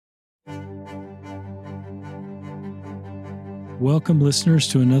Welcome, listeners,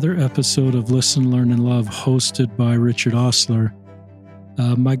 to another episode of Listen, Learn, and Love, hosted by Richard Ostler.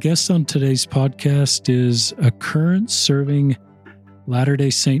 My guest on today's podcast is a current serving Latter-day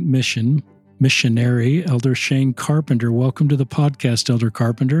Saint missionary, Elder Shane Carpenter. Welcome to the podcast, Elder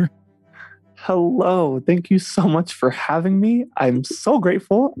Carpenter. Hello. Thank you so much for having me. I'm so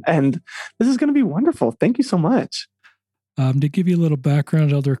grateful, and this is going to be wonderful. Thank you so much. To give you a little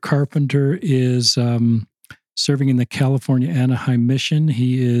background, Elder Carpenter is serving in the California Anaheim Mission.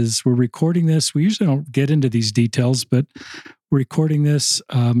 We're recording this. We usually don't get into these details, but we're recording this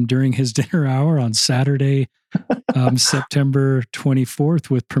during his dinner hour on Saturday, September 24th,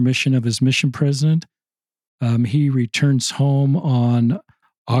 with permission of his mission president. He returns home on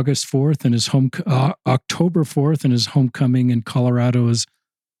August 4th and October 4th, and his homecoming in Colorado is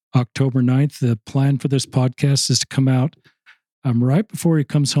October 9th. The plan for this podcast is to come out right before he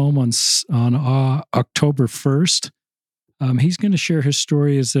comes home on October 1st. He's going to share his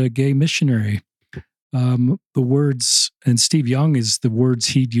story as a gay missionary. The words, and Steve Young is the words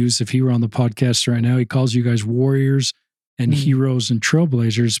he'd use if he were on the podcast right now. He calls you guys warriors and heroes and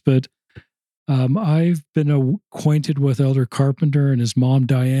trailblazers. But I've been acquainted with Elder Carpenter and his mom,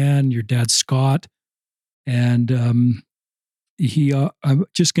 Diane, your dad, Scott. And I'm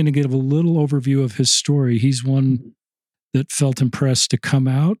just going to give a little overview of his story. He's one that felt impressed to come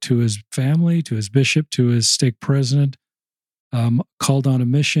out to his family, to his bishop, to his stake president, called on a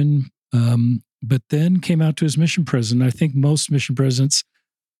mission, but then came out to his mission president. I think most mission presidents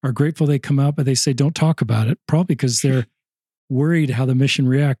are grateful they come out, but they say, don't talk about it, probably because they're worried how the mission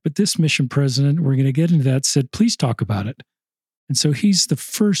react. But this mission president, we're going to get into that, said, please talk about it. And so he's the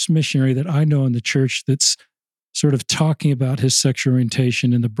first missionary that I know in the church that's sort of talking about his sexual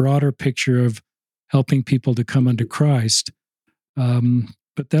orientation in the broader picture of helping people to come unto Christ.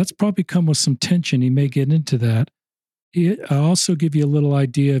 But that's probably come with some tension. He may get into that. I'll also give you a little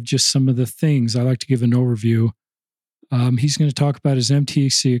idea of just some of the things. I like to give an overview. He's going to talk about his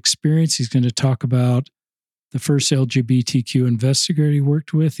MTC experience. He's going to talk about the first LGBTQ investigator he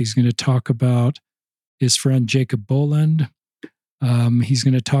worked with. He's going to talk about his friend Jacob Boland. He's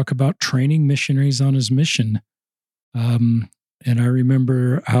going to talk about training missionaries on his mission. And I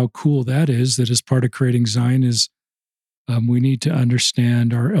remember how cool that is, that as part of creating Zion is we need to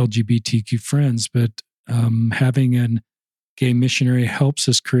understand our LGBTQ friends, but having a gay missionary helps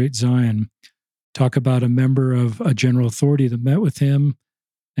us create Zion. Talk about a member of a general authority that met with him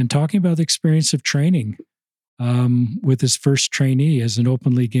and talking about the experience of training with his first trainee as an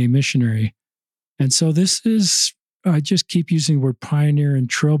openly gay missionary. And so I just keep using the word pioneer and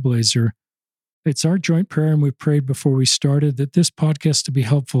trailblazer. It's our joint prayer, and we prayed before we started that this podcast to be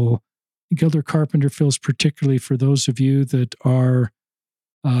helpful. Elder Carpenter feels particularly for those of you that are,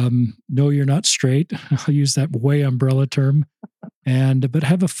 no, you're not straight. I'll use that way umbrella term, but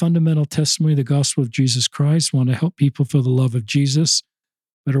have a fundamental testimony of the gospel of Jesus Christ, want to help people feel the love of Jesus,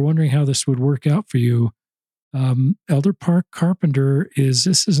 but are wondering how this would work out for you. Elder Carpenter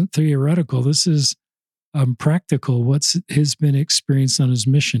this isn't theoretical. This is practical. What's his been experienced on his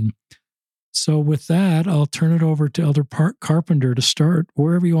mission? So with that, I'll turn it over to Elder Carpenter to start,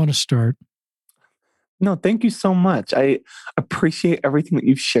 wherever you want to start. No, thank you so much. I appreciate everything that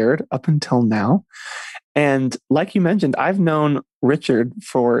you've shared up until now. And like you mentioned, I've known Richard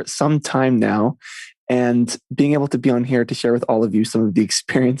for some time now, and being able to be on here to share with all of you some of the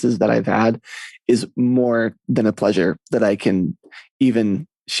experiences that I've had is more than a pleasure that I can even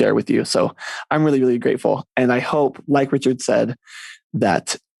share with you. So I'm really, really grateful. And I hope, like Richard said,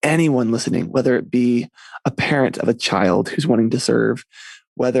 that anyone listening, whether it be a parent of a child who's wanting to serve,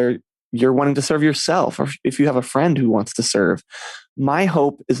 whether you're wanting to serve yourself, or if you have a friend who wants to serve, my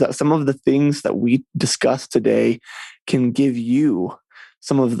hope is that some of the things that we discussed today can give you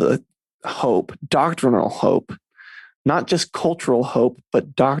some of the hope, doctrinal hope, not just cultural hope,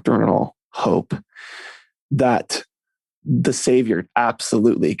 but doctrinal hope that the Savior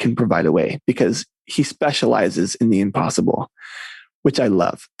absolutely can provide a way, because he specializes in the impossible, which I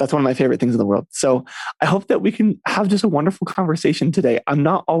love. That's one of my favorite things in the world. So I hope that we can have just a wonderful conversation today. I'm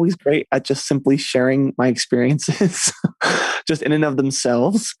not always great at just simply sharing my experiences just in and of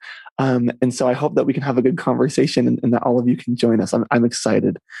themselves. And so I hope that we can have a good conversation and that all of you can join us. I'm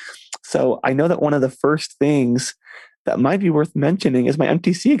excited. So I know that one of the first things that might be worth mentioning is my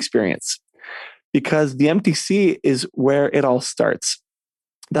MTC experience, because the MTC is where it all starts.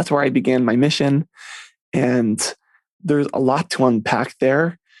 That's where I began my mission. And there's a lot to unpack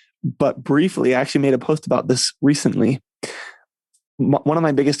there, but briefly, I actually made a post about this recently. One of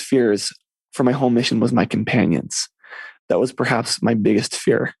my biggest fears for my home mission was my companions. That was perhaps my biggest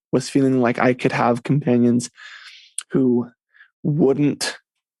fear, was feeling like I could have companions who wouldn't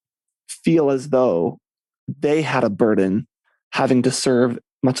feel as though they had a burden having to serve,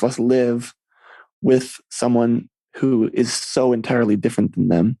 much less live with someone who is so entirely different than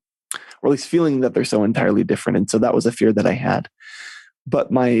them, or at least feeling that they're so entirely different. And so that was a fear that I had.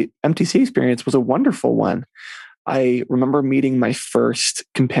 But my MTC experience was a wonderful one. I remember meeting my first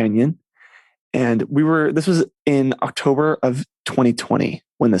companion, and this was in October of 2020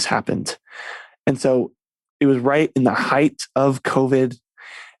 when this happened. And so it was right in the height of COVID,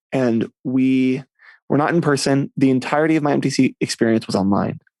 and we were not in person. The entirety of my MTC experience was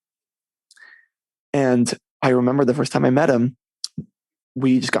online. And I remember the first time I met him,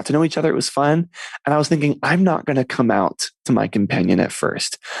 we just got to know each other. It was fun. And I was thinking, I'm not going to come out to my companion at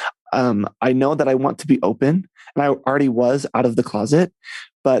first. I know that I want to be open, and I already was out of the closet,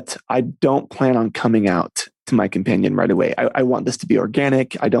 but I don't plan on coming out to my companion right away. I want this to be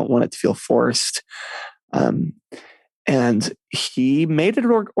organic. I don't want it to feel forced. And he made it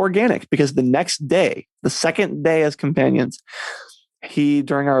organic, because the next day, the second day as companions,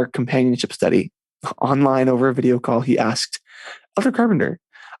 during our companionship study online over a video call, he asked, Elder Carpenter,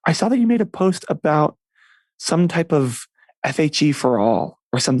 I saw that you made a post about some type of FHE for all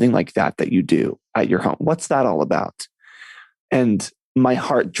or something like that you do at your home. What's that all about? And my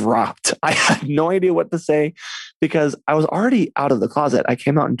heart dropped. I had no idea what to say, because I was already out of the closet. I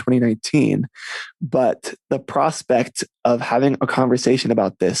came out in 2019, but the prospect of having a conversation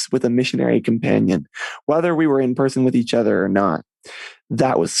about this with a missionary companion, whether we were in person with each other or not,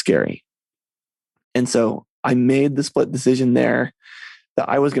 that was scary. And so I made the split decision there that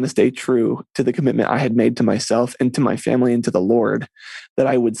I was going to stay true to the commitment I had made to myself and to my family and to the Lord, that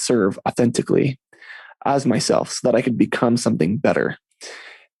I would serve authentically as myself so that I could become something better.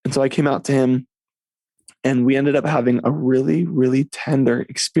 And so I came out to him, and we ended up having a really, really tender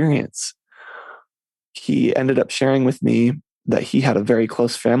experience. He ended up sharing with me that he had a very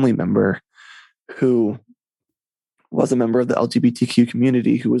close family member who was a member of the LGBTQ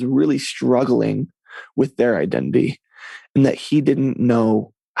community who was really struggling with their identity, and that he didn't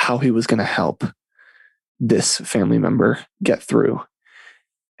know how he was going to help this family member get through.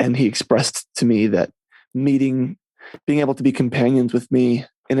 And he expressed to me that being able to be companions with me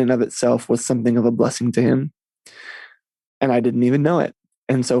in and of itself was something of a blessing to him. And I didn't even know it.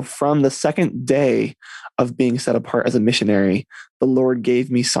 And so from the second day of being set apart as a missionary, the Lord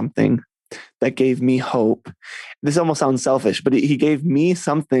gave me something that gave me hope. This almost sounds selfish, but he gave me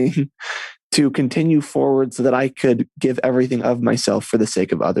something to continue forward so that I could give everything of myself for the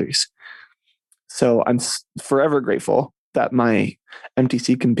sake of others. So I'm forever grateful that my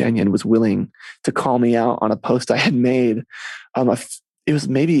MTC companion was willing to call me out on a post I had made. It was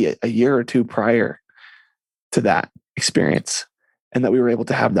maybe a year or two prior to that experience, and that we were able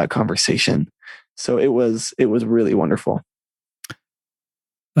to have that conversation. So it was really wonderful.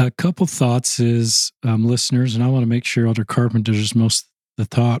 A couple thoughts is, listeners, and I want to make sure Elder Carpenter is most the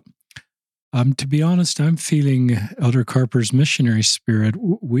thought. To be honest, I'm feeling Elder Carpenter's missionary spirit.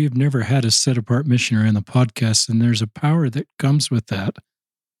 We've never had a set-apart missionary on the podcast, and there's a power that comes with that.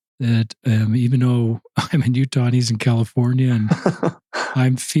 That even though I'm in Utah and he's in California, and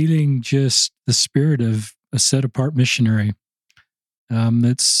I'm feeling just the spirit of a set-apart missionary.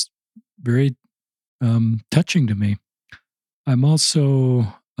 That's very touching to me. I'm also,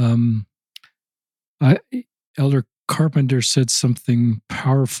 Elder Carpenter said something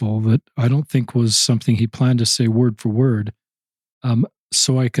powerful that I don't think was something he planned to say word for word.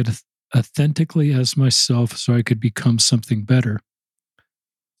 So I could authentically as myself, so I could become something better.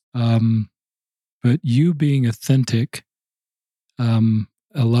 But you being authentic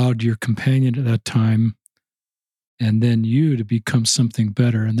allowed your companion at that time, and then you to become something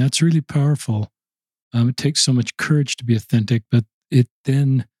better. And that's really powerful. It takes so much courage to be authentic, but it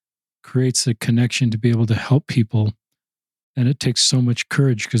then creates a connection to be able to help people. And it takes so much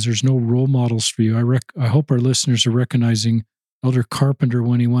courage because there's no role models for you. I hope our listeners are recognizing Elder Carpenter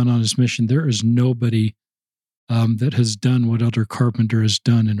when he went on his mission. There is nobody that has done what Elder Carpenter has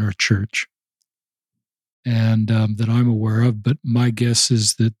done in our church, and that I'm aware of. But my guess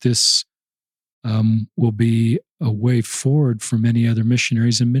is that this will be a way forward for many other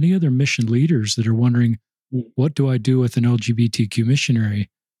missionaries and many other mission leaders that are wondering, what do I do with an LGBTQ missionary?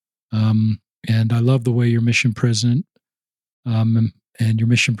 And I love the way your mission president and your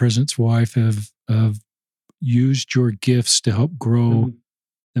mission president's wife have used your gifts to help grow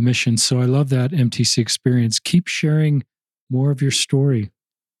the mission. So I love that MTC experience. Keep sharing more of your story.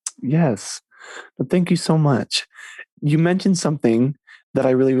 Yes. Well, thank you so much. You mentioned something that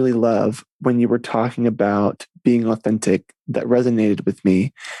I really, really love when you were talking about being authentic that resonated with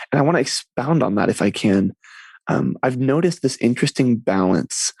me. And I want to expound on that if I can. I've noticed this interesting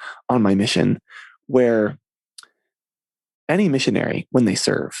balance on my mission where any missionary, when they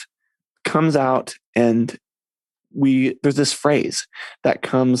serve, comes out and there's this phrase that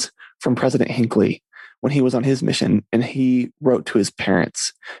comes from President Hinckley when he was on his mission, and he wrote to his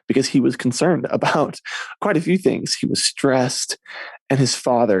parents because he was concerned about quite a few things. He was stressed, and his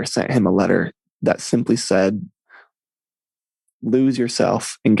father sent him a letter that simply said, "Lose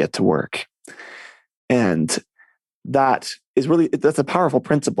yourself and get to work." And that's a powerful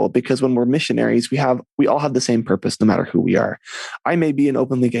principle, because when we're missionaries, we all have the same purpose no matter who we are. I may be an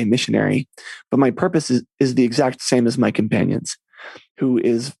openly gay missionary, but my purpose is the exact same as my companion's, who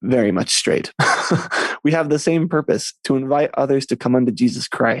is very much straight. We have the same purpose: to invite others to come unto Jesus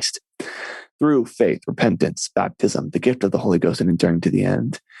Christ through faith, repentance, baptism, the gift of the Holy Ghost, and enduring to the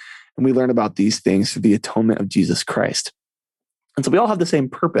end. And we learn about these things through the atonement of Jesus Christ. And so we all have the same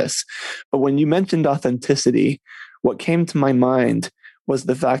purpose. But when you mentioned authenticity, what came to my mind was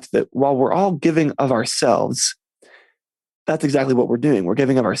the fact that while we're all giving of ourselves, that's exactly what we're doing. We're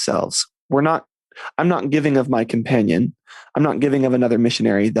giving of ourselves. I'm not giving of my companion. I'm not giving of another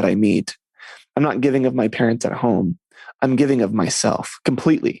missionary that I meet. I'm not giving of my parents at home. I'm giving of myself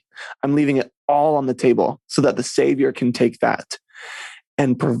completely. I'm leaving it all on the table so that the Savior can take that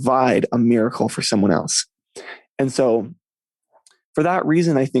and provide a miracle for someone else. And so for that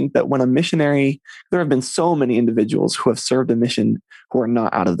reason, I think that when a missionary, there have been so many individuals who have served a mission who are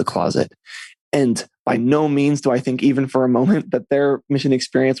not out of the closet. And by no means do I think even for a moment that their mission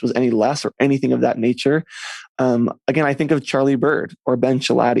experience was any less or anything of that nature. Again, I think of Charlie Bird or Ben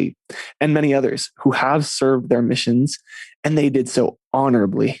Shalati and many others who have served their missions, and they did so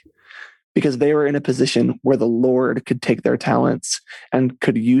honorably because they were in a position where the Lord could take their talents and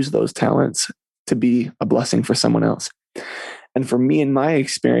could use those talents to be a blessing for someone else. And for me, in my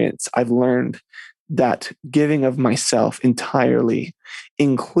experience, I've learned that giving of myself entirely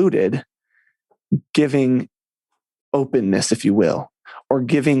included giving openness, if you will, or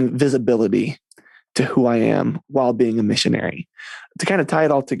giving visibility to who I am while being a missionary. To kind of tie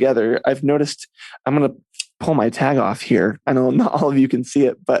it all together, I've noticed, I'm going to pull my tag off here. I know not all of you can see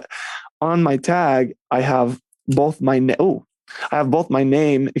it, but on my tag, I have both my name. On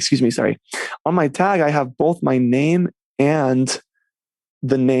my tag, I have both my name and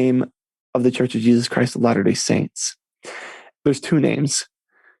the name of the Church of Jesus Christ of Latter-day Saints. There's two names,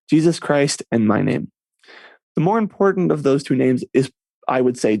 Jesus Christ and my name. The more important of those two names is, I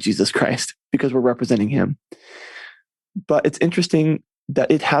would say, Jesus Christ, because we're representing him. But it's interesting that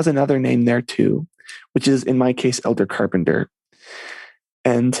it has another name there too, which is, in my case, Elder Carpenter.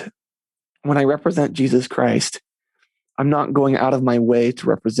 And when I represent Jesus Christ, I'm not going out of my way to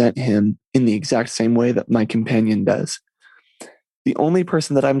represent him in the exact same way that my companion does. The only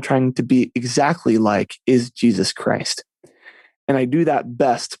person that I'm trying to be exactly like is Jesus Christ. And I do that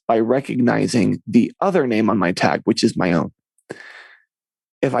best by recognizing the other name on my tag, which is my own.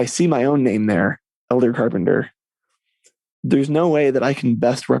 If I see my own name there, Elder Carpenter, there's no way that I can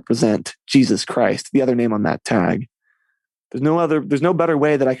best represent Jesus Christ, the other name on that tag. There's no better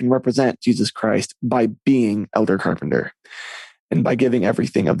way that I can represent Jesus Christ by being Elder Carpenter and by giving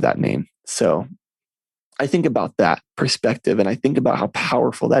everything of that name. So I think about that perspective, and I think about how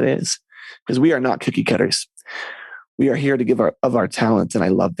powerful that is, because we are not cookie cutters. We are here to give of our talents, and I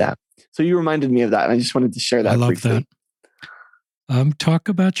love that. So you reminded me of that, and I just wanted to share that. I love briefly. that. Talk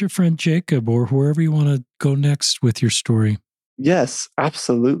about your friend Jacob, or wherever you want to go next with your story. Yes,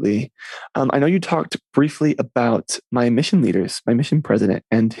 absolutely. I know you talked briefly about my mission leaders, my mission president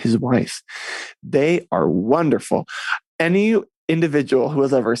and his wife. They are wonderful. Any individual who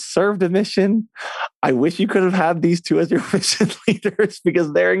has ever served a mission, I wish you could have had these two as your mission leaders,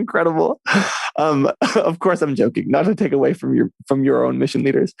 because they're incredible. Of course, I'm joking, not to take away from your own mission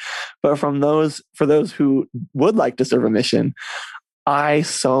leaders, but for those who would like to serve a mission, I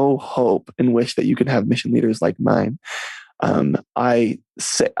so hope and wish that you can have mission leaders like mine. I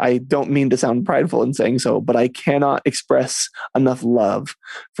don't mean to sound prideful in saying so, but I cannot express enough love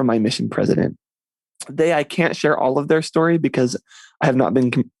for my mission president. I can't share all of their story because I have not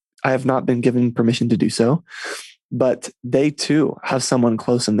been given permission to do so, but they too have someone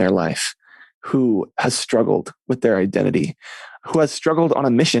close in their life who has struggled with their identity, who has struggled on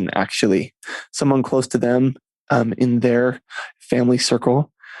a mission, actually, someone close to them in their family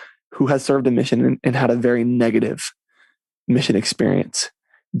circle who has served a mission and had a very negative mission experience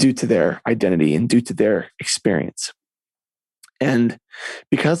due to their identity and due to their experience. And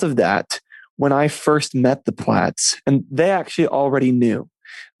because of that, when I first met the Platts, and they actually already knew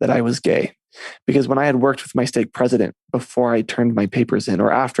that I was gay, because when I had worked with my stake president before I turned my papers in,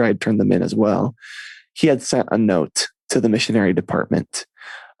 or after I had turned them in as well, he had sent a note to the missionary department.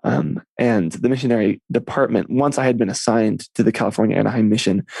 And the missionary department, once I had been assigned to the California Anaheim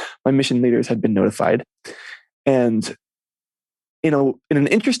mission, my mission leaders had been notified. And in an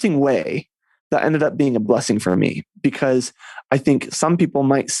interesting way, that ended up being a blessing for me, because I think some people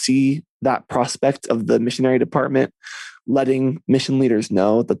might see that prospect of the missionary department letting mission leaders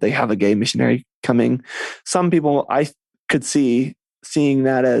know that they have a gay missionary coming. Some people I could see seeing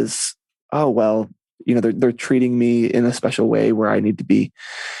that as, oh, well, they're treating me in a special way where I need to be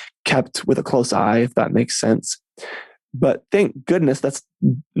kept with a close eye, if that makes sense. But thank goodness that's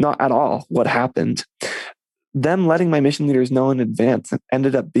not at all what happened. Them letting my mission leaders know in advance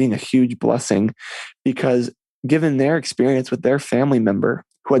ended up being a huge blessing, because given their experience with their family member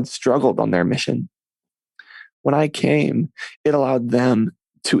who had struggled on their mission, when I came, it allowed them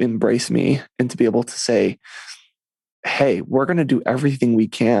to embrace me and to be able to say, hey, we're going to do everything we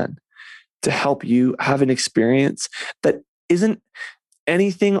can to help you have an experience that isn't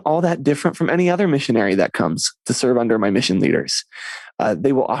anything all that different from any other missionary that comes to serve under my mission leaders.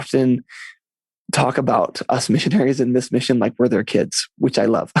 They will often talk about us missionaries in this mission like we're their kids, which I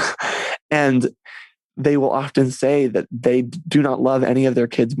love. And they will often say that they do not love any of their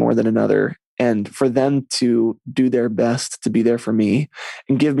kids more than another. And for them to do their best to be there for me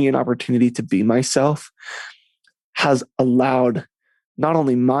and give me an opportunity to be myself has allowed not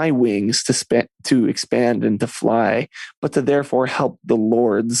only my wings to expand and to fly, but to therefore help the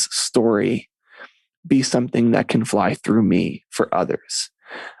Lord's story be something that can fly through me for others.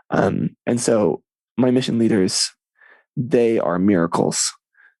 And so my mission leaders, they are miracles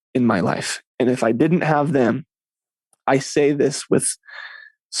in my life. And if I didn't have them, I say this with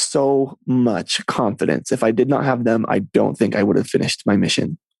so much confidence. If I did not have them, I don't think I would have finished my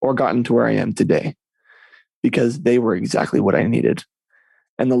mission or gotten to where I am today, because they were exactly what I needed.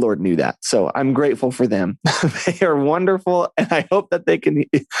 And the Lord knew that. So I'm grateful for them. They are wonderful. And I hope that they can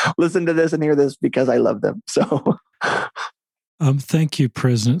listen to this and hear this, because I love them. So thank you,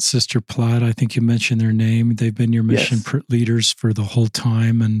 President Sister Platt. I think you mentioned their name. They've been your mission leaders for the whole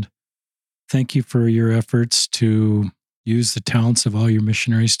time. And thank you for your efforts to use the talents of all your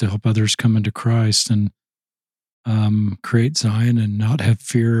missionaries to help others come into Christ and create Zion and not have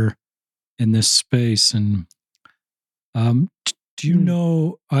fear in this space. And do you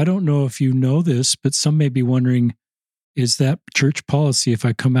know, I don't know if you know this, but some may be wondering, is that church policy, if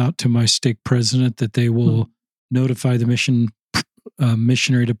I come out to my stake president, that they will notify the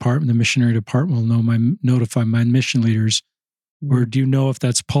missionary department, the missionary department will notify my mission leaders? Or do you know if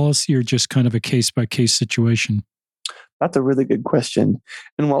that's policy or just kind of a case-by-case situation? That's a really good question.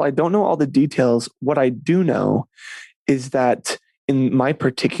 And while I don't know all the details, what I do know is that in my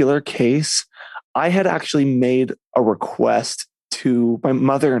particular case, I had actually made a request my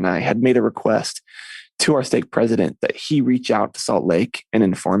mother and I had made a request to our stake president that he reach out to Salt Lake and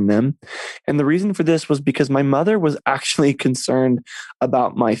inform them. And the reason for this was because my mother was actually concerned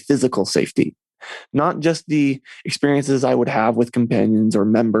about my physical safety, not just the experiences I would have with companions or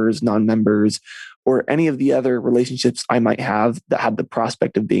members, non-members, or any of the other relationships I might have that had the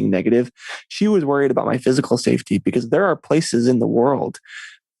prospect of being negative. She was worried about my physical safety, because there are places in the world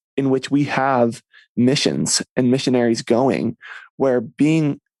in which we have missions and missionaries going, where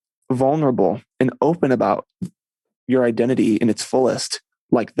being vulnerable and open about your identity in its fullest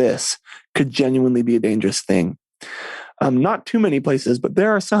like this could genuinely be a dangerous thing. Not too many places, but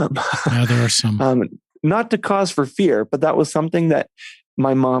there are some. Yeah, there are some. Not to cause for fear, but that was something that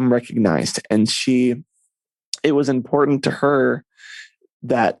my mom recognized. And it was important to her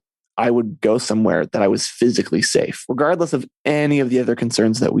that I would go somewhere that I was physically safe, regardless of any of the other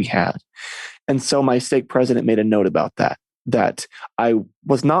concerns that we had. And so my stake president made a note about that I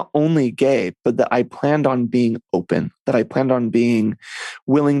was not only gay, but that I planned on being open, that I planned on being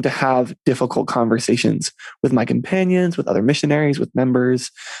willing to have difficult conversations with my companions, with other missionaries, with members,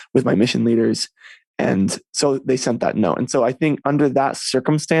 with my mission leaders. And so they sent that note. And so I think under that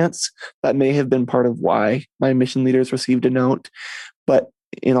circumstance, that may have been part of why my mission leaders received a note. But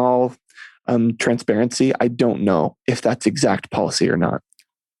in all transparency, I don't know if that's exact policy or not.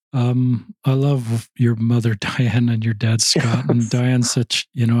 I love your mother, Diane, and your dad, Scott. And Diane's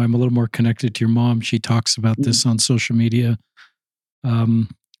I'm a little more connected to your mom. She talks about this on social media.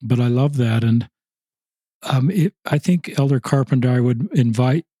 But I love that. And I think Elder Carpenter, I would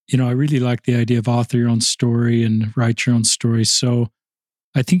invite, I really like the idea of author your own story and write your own story. So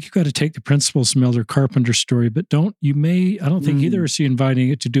I think you've got to take the principles from Elder Carpenter's story, but I don't think either is inviting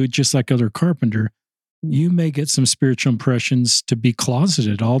it to do it just like Elder Carpenter. You may get some spiritual impressions to be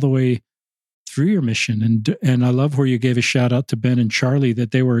closeted all the way through your mission. And I love where you gave a shout out to Ben and Charlie,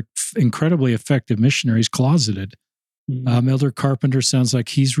 that they were incredibly effective missionaries, closeted. Elder Carpenter sounds like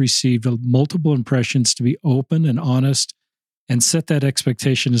he's received multiple impressions to be open and honest and set that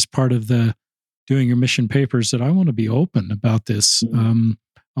expectation as part of the doing your mission papers, that I want to be open about this.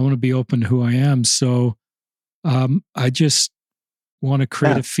 I want to be open to who I am. So I just want to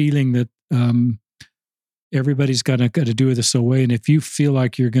create a feeling that everybody's got to do this away. And if you feel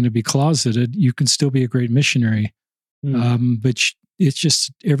like you're going to be closeted, you can still be a great missionary. But it's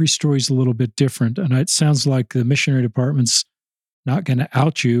just every story's a little bit different. And it sounds like the missionary department's not going to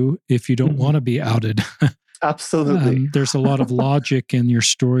out you if you don't want to be outed. Absolutely. There's a lot of logic in your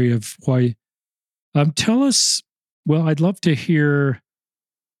story of why. Tell us, well, I'd love to hear,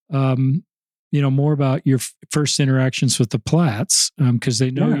 more about your first interactions with the Platts, because they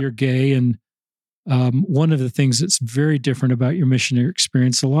know you're gay. And one of the things that's very different about your missionary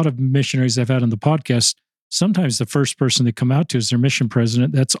experience, a lot of missionaries I've had on the podcast, sometimes the first person they come out to is their mission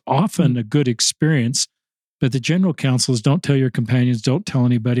president. That's often a good experience, but the general counsel is don't tell your companions, don't tell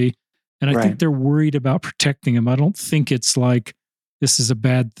anybody. And I think they're worried about protecting them. I don't think it's like this is a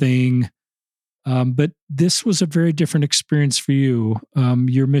bad thing. But this was a very different experience for you.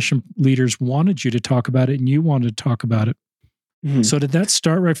 Your mission leaders wanted you to talk about it and you wanted to talk about it. So did that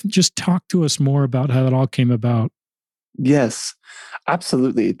start right from, just talk to us more about how it all came about? Yes,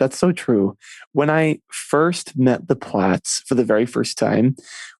 absolutely. That's so true. When I first met the Platts for the very first time,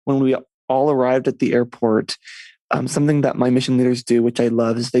 when we all arrived at the airport, something that my mission leaders do, which I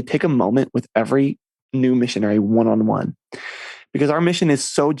love, is they take a moment with every new missionary one-on-one. Because our mission is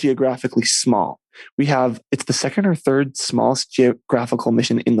so geographically small. It's the second or third smallest geographical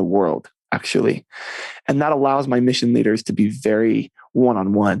mission in the world, actually. And that allows my mission leaders to be very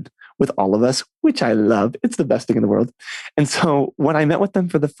one-on-one with all of us, which I love. It's the best thing in the world. And so when I met with them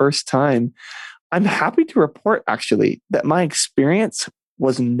for the first time, I'm happy to report, actually, that my experience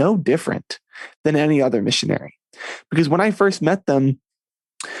was no different than any other missionary. Because when I first met them,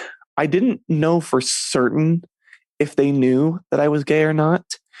 I didn't know for certain if they knew that I was gay or not,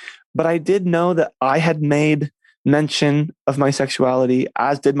 but I did know that I had made mention of my sexuality,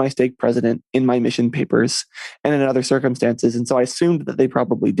 as did my stake president, in my mission papers and in other circumstances. And so I assumed that they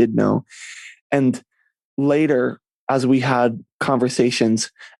probably did know. And later, as we had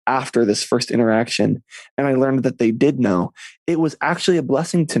conversations after this first interaction, and I learned that they did know, it was actually a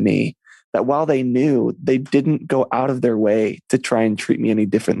blessing to me that while they knew, they didn't go out of their way to try and treat me any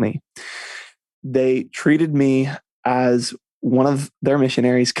differently. They treated me as one of their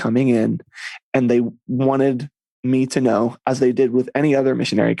missionaries coming in, and they wanted me to know, as they did with any other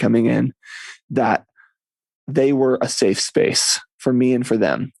missionary coming in, that they were a safe space for me and for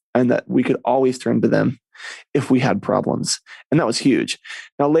them, and that we could always turn to them if we had problems. And that was huge.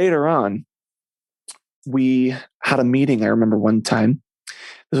 Now, later on, we had a meeting. I remember one time,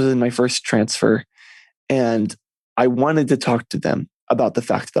 this was in my first transfer, and I wanted to talk to them about the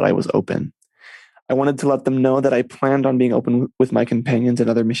fact that I was open. I wanted to let them know that I planned on being open with my companions and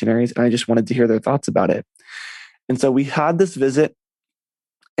other missionaries, and I just wanted to hear their thoughts about it. And so we had this visit,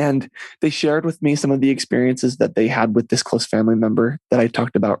 and they shared with me some of the experiences that they had with this close family member that I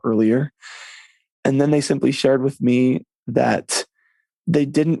talked about earlier. And then they simply shared with me that they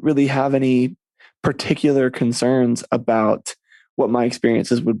didn't really have any particular concerns about what my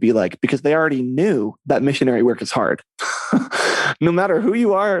experiences would be like, because they already knew that missionary work is hard. No matter who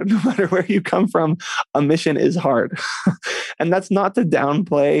you are, no matter where you come from, a mission is hard. And that's not to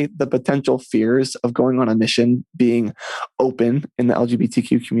downplay the potential fears of going on a mission, being open in the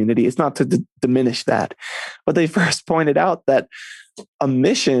LGBTQ community. It's not to diminish that. But they first pointed out that a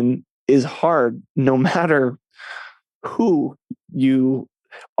mission is hard no matter who you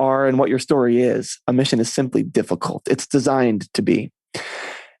are and what your story is. A mission is simply difficult. It's designed to be.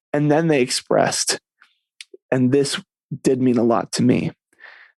 And then they expressed, and this did mean a lot to me,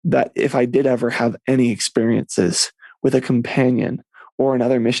 that if I did ever have any experiences with a companion or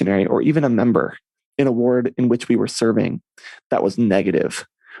another missionary or even a member in a ward in which we were serving that was negative,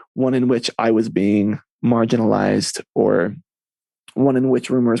 one in which I was being marginalized or one in which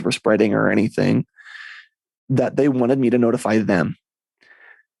rumors were spreading or anything, that they wanted me to notify them,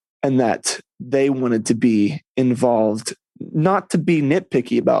 and that they wanted to be involved, not to be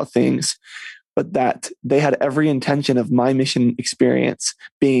nitpicky about things, but that they had every intention of my mission experience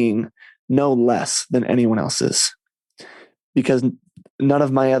being no less than anyone else's. Because none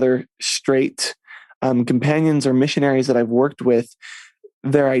of my other straight companions or missionaries that I've worked with,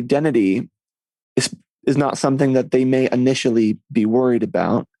 their identity is not something that they may initially be worried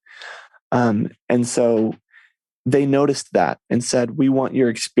about. And so they noticed that and said, we want your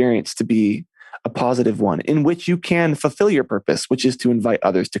experience to be a positive one in which you can fulfill your purpose, which is to invite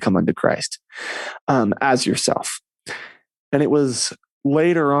others to come unto Christ as yourself. And it was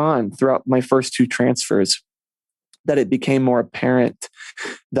later on throughout my first two transfers that it became more apparent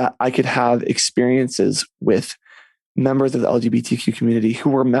that I could have experiences with members of the LGBTQ community who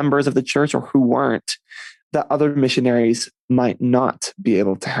were members of the church or who weren't, that other missionaries might not be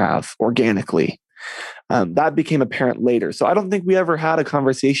able to have organically. That became apparent later. So I don't think we ever had a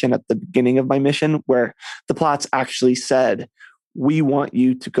conversation at the beginning of my mission where the Platts actually said, we want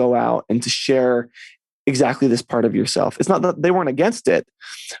you to go out and to share exactly this part of yourself. It's not that they weren't against it,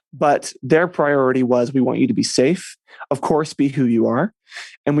 but their priority was, we want you to be safe, of course, be who you are,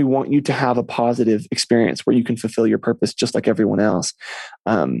 and we want you to have a positive experience where you can fulfill your purpose just like everyone else.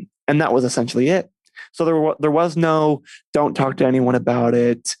 And that was essentially it. So there was no, don't talk to anyone about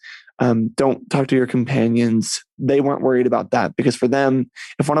it. Don't talk to your companions. They weren't worried about that, because for them,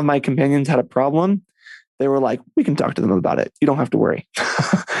 if one of my companions had a problem, they were like, we can talk to them about it. You don't have to worry.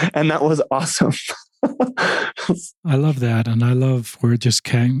 And that was awesome. I love that. And I love where it just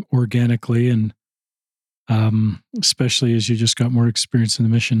came organically, and especially as you just got more experience in the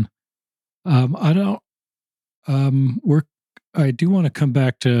mission. I do want to come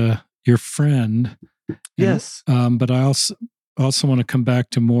back to your friend. Yes. But I also want to come back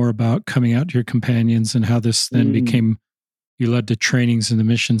to more about coming out to your companions and how this then became, you led to trainings in the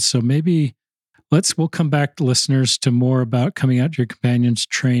mission. So maybe we'll come back, listeners, to more about coming out to your companions,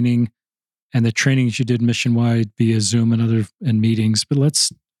 training, and the trainings you did mission-wide via Zoom and meetings. But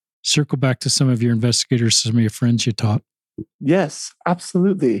let's circle back to some of your investigators, some of your friends you taught. Yes,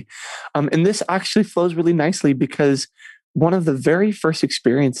 absolutely. And this actually flows really nicely, because one of the very first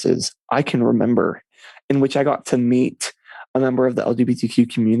experiences I can remember in which I got to meet a member of the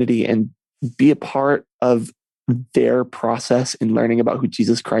LGBTQ community and be a part of their process in learning about who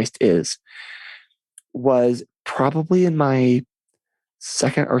Jesus Christ is was probably in my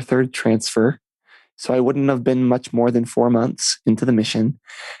second or third transfer. So I wouldn't have been much more than 4 months into the mission.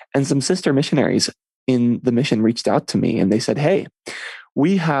 And some sister missionaries in the mission reached out to me and they said, hey,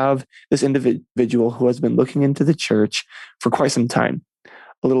 we have this individual who has been looking into the church for quite some time,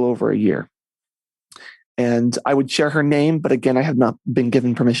 a little over a year. And I would share her name, but again, I have not been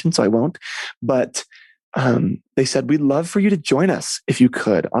given permission, so I won't. But they said, we'd love for you to join us, if you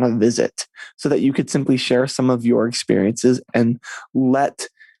could, on a visit, so that you could simply share some of your experiences and let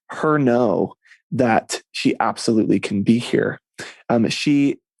her know that she absolutely can be here.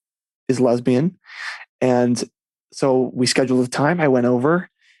 She is lesbian. And so we scheduled a time. I went over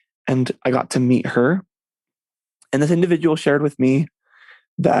and I got to meet her. And this individual shared with me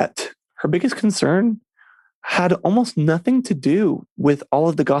that her biggest concern had almost nothing to do with all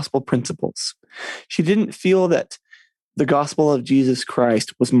of the gospel principles. She didn't feel that the gospel of Jesus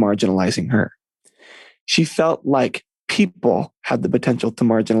Christ was marginalizing her. She felt like people had the potential to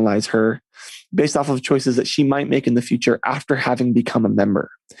marginalize her based off of choices that she might make in the future after having become a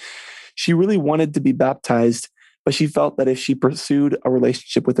member. She really wanted to be baptized, but she felt that if she pursued a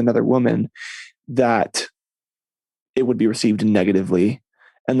relationship with another woman, that it would be received negatively,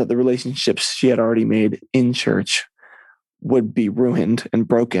 and that the relationships she had already made in church would be ruined and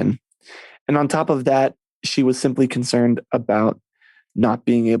broken. And on top of that, she was simply concerned about not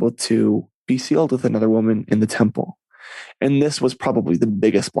being able to be sealed with another woman in the temple. And this was probably the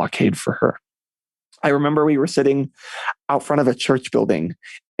biggest blockade for her. I remember we were sitting out front of a church building,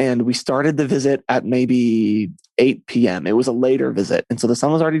 and we started the visit at maybe 8 p.m. It was a later visit. And so the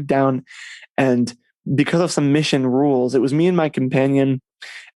sun was already down. And because of some mission rules, it was me and my companion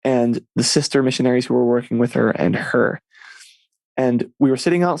and the sister missionaries who were working with her and her. And we were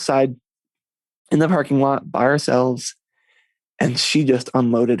sitting outside in the parking lot by ourselves. And she just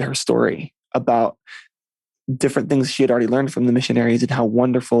unloaded her story about different things she had already learned from the missionaries and how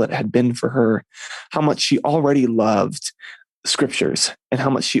wonderful it had been for her, how much she already loved scriptures and how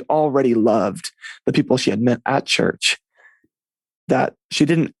much she already loved the people she had met at church, that she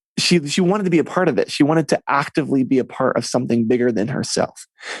wanted to be a part of it. She wanted to actively be a part of something bigger than herself,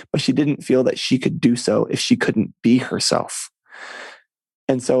 but she didn't feel that she could do so if she couldn't be herself.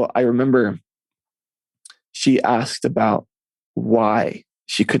 And so I remember she asked about why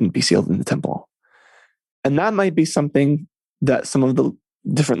she couldn't be sealed in the temple. And that might be something that some of the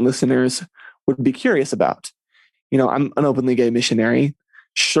different listeners would be curious about. You know, I'm an openly gay missionary.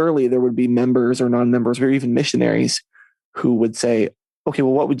 Surely there would be members or non-members or even missionaries who would say, okay,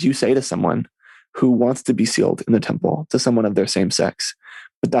 well, what would you say to someone who wants to be sealed in the temple, to someone of their same sex?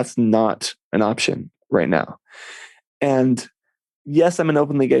 But that's not an option right now. And yes, I'm an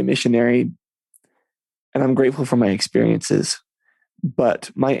openly gay missionary, and I'm grateful for my experiences. But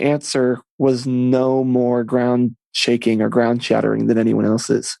my answer was no more ground shaking or ground shattering than anyone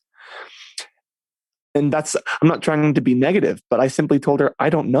else's. And I'm not trying to be negative, but I simply told her, I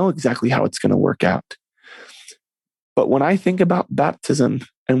don't know exactly how it's going to work out. But when I think about baptism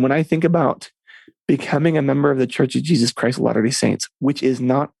and when I think about becoming a member of the Church of Jesus Christ of Latter-day Saints, which is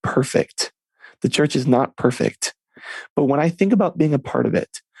not perfect, the church is not perfect. But when I think about being a part of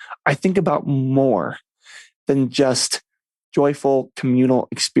it, I think about more than just joyful communal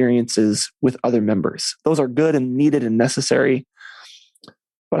experiences with other members. Those are good and needed and necessary.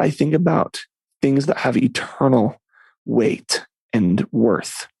 But I think about things that have eternal weight and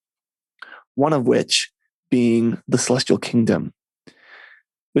worth. One of which being the celestial kingdom.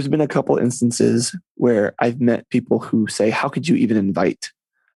 There's been a couple instances where I've met people who say, how could you even invite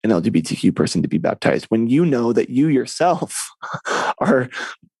an LGBTQ person to be baptized when you know that you yourself are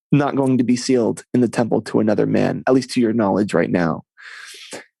not going to be sealed in the temple to another man, at least to your knowledge right now?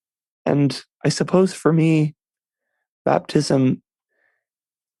 And I suppose for me, baptism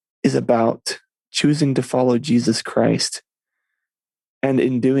is about choosing to follow Jesus Christ, and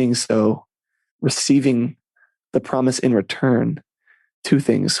in doing so, receiving the promise in return. Two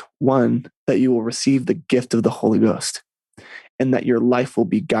things. One, that you will receive the gift of the Holy Ghost, and that your life will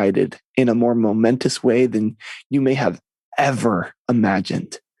be guided in a more momentous way than you may have ever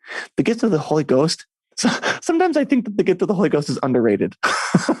imagined. The gift of the Holy Ghost, sometimes I think that the gift of the Holy Ghost is underrated.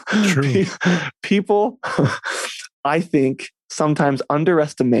 True. People, I think, sometimes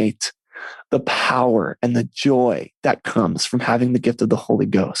underestimate the power and the joy that comes from having the gift of the Holy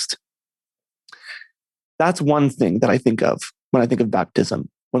Ghost. That's one thing that I think of when I think of baptism.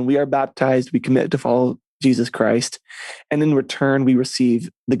 When we are baptized, we commit to follow Jesus Christ, and in return, we receive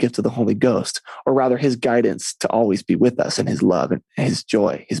the gift of the Holy Ghost, or rather his guidance to always be with us, and his love and his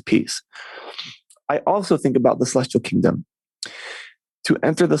joy, his peace. I also think about the celestial kingdom. To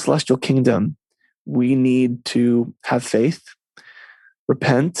enter the celestial kingdom, we need to have faith,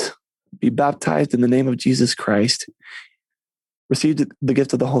 repent, be baptized in the name of Jesus Christ, receive the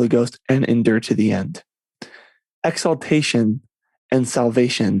gift of the Holy Ghost, and endure to the end. Exaltation and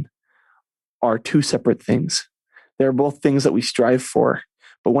salvation are two separate things. They're both things that we strive for.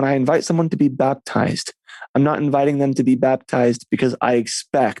 But when I invite someone to be baptized, I'm not inviting them to be baptized because I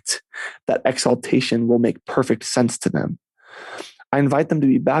expect that exaltation will make perfect sense to them. I invite them to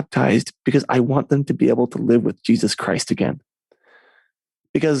be baptized because I want them to be able to live with Jesus Christ again.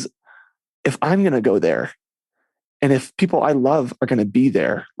 Because if I'm going to go there, and if people I love are going to be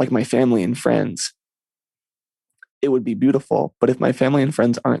there, like my family and friends, it would be beautiful. But if my family and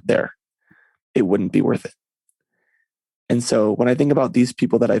friends aren't there, it wouldn't be worth it. And so when I think about these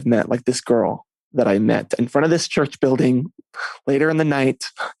people that I've met, like this girl that I met in front of this church building later in the night,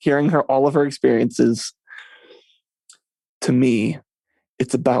 hearing all of her experiences, to me,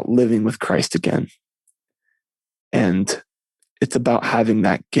 it's about living with Christ again. And it's about having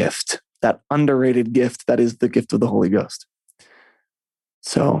that gift, that underrated gift that is the gift of the Holy Ghost.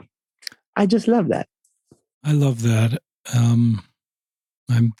 So I just love that. I love that. I'm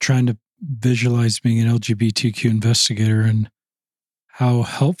trying to visualize being an LGBTQ investigator and how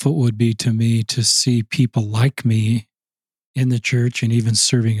helpful it would be to me to see people like me in the church and even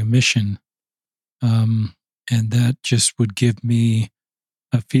serving a mission. And that just would give me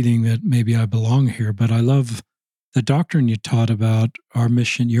a feeling that maybe I belong here. But I love the doctrine you taught about our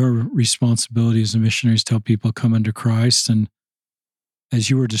mission. Your responsibility as a missionary is to help people come under Christ. And as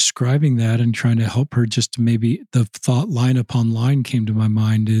you were describing that and trying to help her, just to maybe the thought line upon line came to my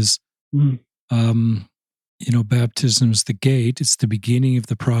mind is, baptism is the gate. It's the beginning of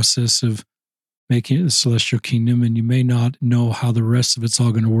the process of making it the celestial kingdom. And you may not know how the rest of it's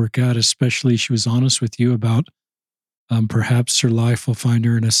all going to work out, especially she was honest with you about perhaps her life will find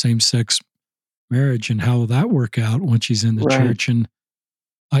her in a same-sex marriage, and how will that work out when she's in the church. And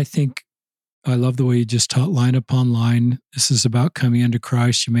I think I love the way you just taught line upon line. This is about coming into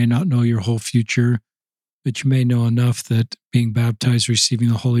Christ. You may not know your whole future, but you may know enough that being baptized, receiving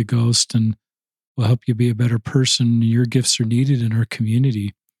the Holy Ghost, and will help you be a better person. Your gifts are needed in our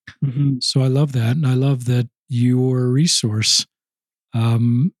community. Mm-hmm. So I love that. And I love that you're a resource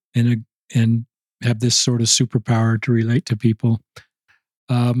and have this sort of superpower to relate to people.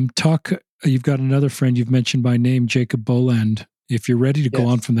 You've got another friend you've mentioned by name, Jacob Boland. If you're ready to go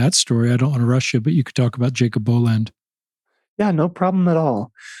on from that story, I don't want to rush you, but you could talk about Jacob Boland. Yeah, no problem at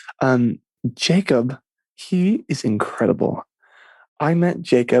all. Jacob, he is incredible. I met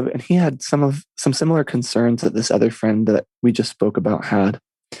Jacob, and he had some similar concerns that this other friend that we just spoke about had.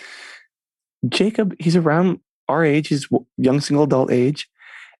 Jacob, he's around our age, he's young single adult age,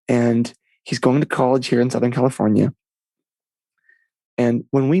 and he's going to college here in Southern California. And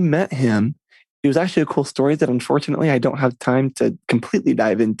when we met him, it was actually a cool story that unfortunately I don't have time to completely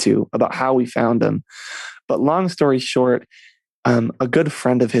dive into about how we found him. But long story short, a good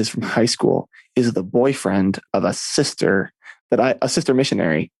friend of his from high school is the boyfriend of a sister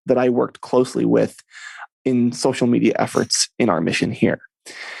missionary that I worked closely with in social media efforts in our mission here.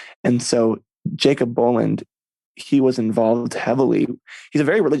 And so Jacob Boland, he was involved heavily. He's a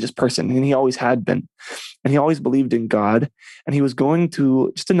very religious person, and he always had been. And he always believed in God. And he was going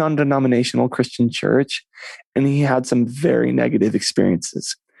to just a non-denominational Christian church, and he had some very negative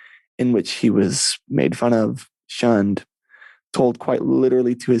experiences in which he was made fun of, shunned, told quite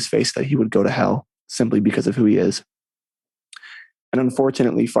literally to his face that he would go to hell simply because of who he is. And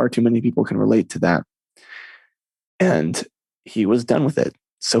unfortunately, far too many people can relate to that. And he was done with it.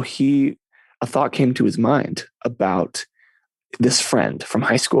 So a thought came to his mind about this friend from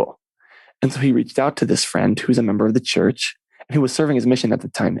high school. And so he reached out to this friend who's a member of the church and who was serving his mission at the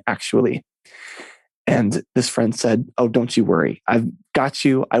time, actually. And this friend said, "Oh, don't you worry. I've got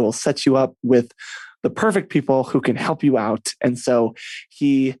you. I will set you up with the perfect people who can help you out." And so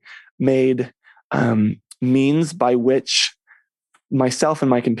he made means by which myself and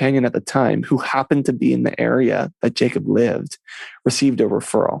my companion at the time, who happened to be in the area that Jacob lived, received a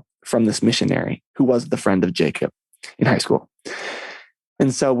referral from this missionary who was the friend of Jacob in high school.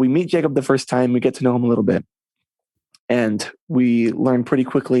 And so we meet Jacob the first time, we get to know him a little bit. And we learn pretty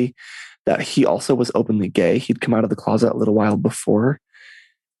quickly that he also was openly gay. He'd come out of the closet a little while before.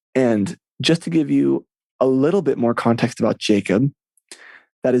 And just to give you a little bit more context about Jacob,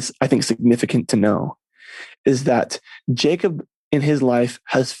 that is, I think, significant to know, is that Jacob in his life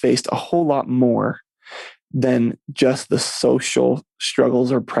has faced a whole lot more than just the social struggles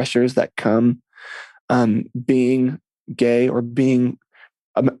or pressures that come being gay or being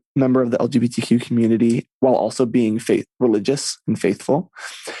a member of the LGBTQ community while also being religious and faithful.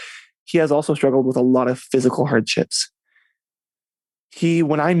 He has also struggled with a lot of physical hardships.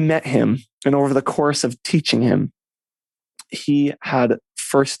 When I met him and over the course of teaching him, he had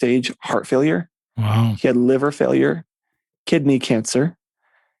first stage heart failure. Wow. He had liver failure, kidney cancer.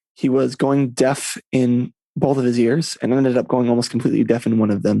 He was going deaf in both of his ears and ended up going almost completely deaf in one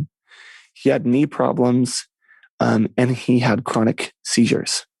of them. He had knee problems, and he had chronic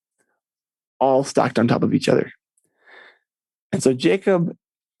seizures, all stacked on top of each other. And so Jacob,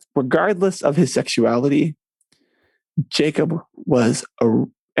 regardless of his sexuality, Jacob was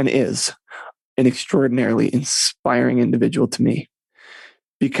and is an extraordinarily inspiring individual to me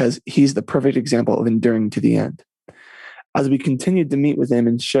because he's the perfect example of enduring to the end. As we continued to meet with him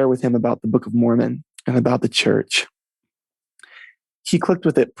and share with him about the Book of Mormon and about the church, he clicked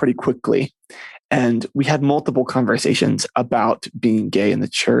with it pretty quickly. And we had multiple conversations about being gay in the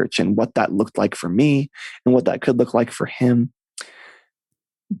church and what that looked like for me and what that could look like for him.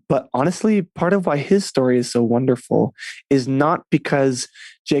 But honestly, part of why his story is so wonderful is not because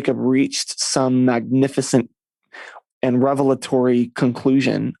Jacob reached some magnificent and revelatory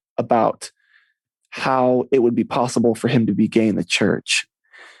conclusion about how it would be possible for him to be gay in the church.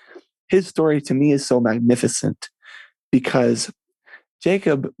 His story to me is so magnificent because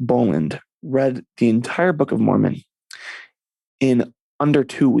Jacob Boland read the entire Book of Mormon in under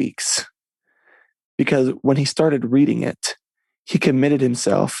 2 weeks. Because when he started reading it, he committed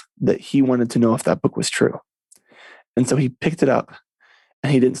himself that he wanted to know if that book was true. And so he picked it up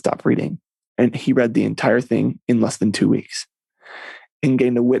and he didn't stop reading. And he read the entire thing in less than 2 weeks and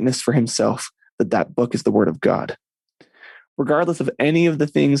gained a witness for himself that that book is the Word of God, regardless of any of the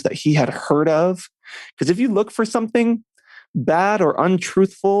things that he had heard of. Because if you look for something bad or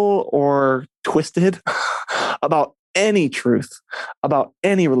untruthful or twisted about any truth, about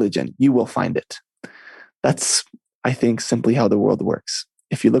any religion, you will find it. That's, I think, simply how the world works.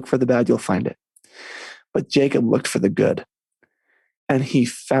 If you look for the bad, you'll find it. But Jacob looked for the good, and he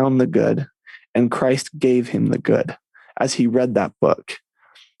found the good, and Christ gave him the good as he read that book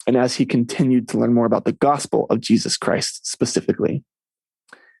and as he continued to learn more about the gospel of Jesus Christ specifically.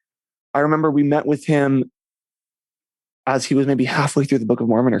 I remember we met with him as he was maybe halfway through the Book of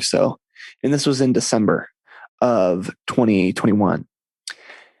Mormon or so, and this was in December of 2021.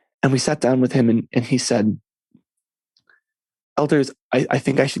 And we sat down with him and he said, "Elders, I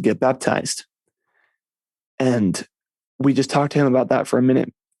think I should get baptized." And we just talked to him about that for a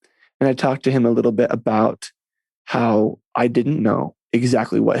minute. And I talked to him a little bit about how I didn't know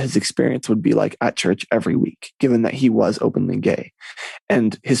exactly what his experience would be like at church every week, given that he was openly gay.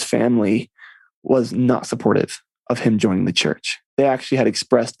 And his family was not supportive of him joining the church. They actually had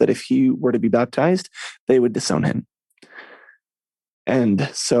expressed that if he were to be baptized, they would disown him. And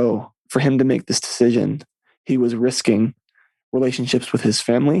so for him to make this decision, he was risking relationships with his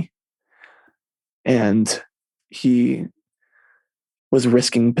family, and he was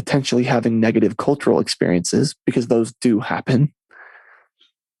risking potentially having negative cultural experiences because those do happen.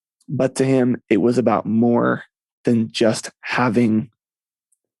 But to him, it was about more than just having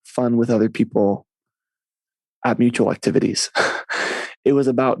fun with other people at mutual activities. It was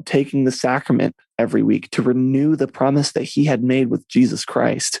about taking the sacrament every week to renew the promise that he had made with Jesus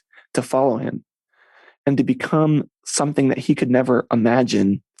Christ to follow him and to become something that he could never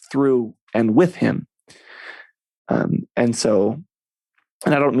imagine through and with him.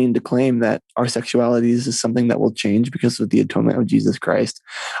 And I don't mean to claim that our sexualities is something that will change because of the atonement of Jesus Christ.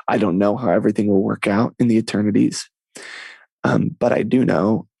 I don't know how everything will work out in the eternities. But I do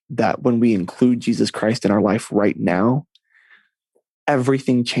know that when we include Jesus Christ in our life right now,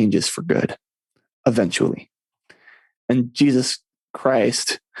 everything changes for good eventually. And Jesus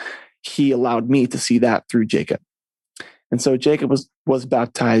Christ, he allowed me to see that through Jacob. And so Jacob was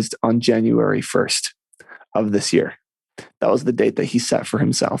baptized on January 1st of this year. That was the date that he set for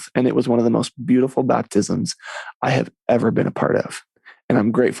himself. And it was one of the most beautiful baptisms I have ever been a part of. And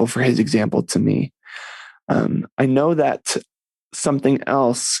I'm grateful for his example to me. I know that something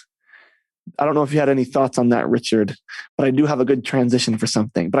else, I don't know if you had any thoughts on that, Richard, but I do have a good transition for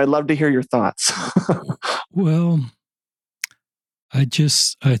something. But I'd love to hear your thoughts. Well, I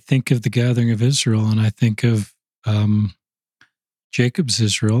think of the gathering of Israel, and I think of Jacob's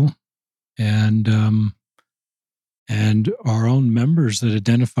Israel, and our own members that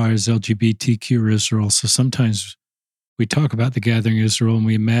identify as LGBTQ or Israel. So sometimes we talk about the gathering of Israel and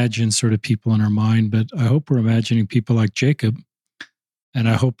we imagine sort of people in our mind, but I hope we're imagining people like Jacob, and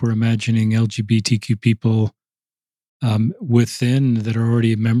I hope we're imagining LGBTQ people within that are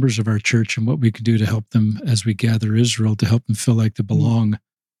already members of our church and what we could do to help them as we gather Israel, to help them feel like they belong.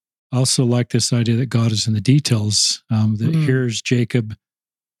 I also like this idea that God is in the details, that here's Jacob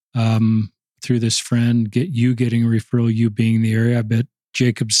through this friend, getting a referral, you being in the area. I bet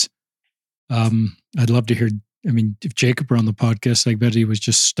Jacob's, I'd love to hear, if Jacob were on the podcast, I bet he was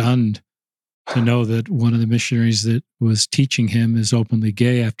just stunned to know that one of the missionaries that was teaching him is openly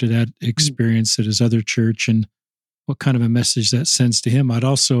gay after that experience at his other church, and what kind of a message that sends to him. I'd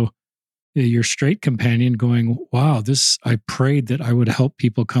also, your straight companion going, wow, I prayed that I would help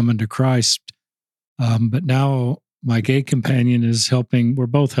people come into Christ. But now my gay companion is helping. We're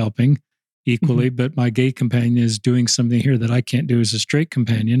both helping equally, but my gay companion is doing something here that I can't do as a straight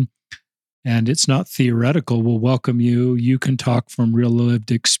companion. And it's not theoretical. We'll welcome you. You can talk from real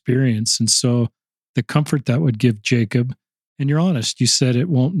lived experience. And so the comfort that would give Jacob, and you're honest, you said it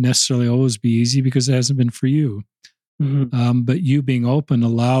won't necessarily always be easy because it hasn't been for you. But you being open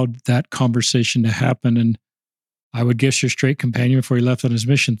allowed that conversation to happen. And I would guess your straight companion, before he left on his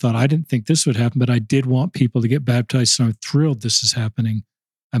mission, thought, I didn't think this would happen, but I did want people to get baptized. So I'm thrilled this is happening.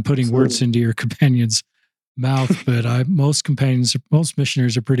 I'm putting words into your companion's mouth, but most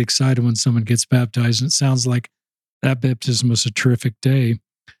missionaries are pretty excited when someone gets baptized. And it sounds like that baptism was a terrific day.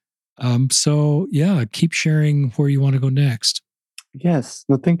 So yeah, keep sharing where you want to go next. Yes.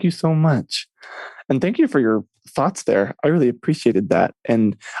 No, thank you so much. And thank you for your thoughts there. I really appreciated that.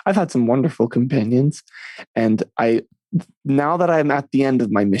 And I've had some wonderful companions. And now that I'm at the end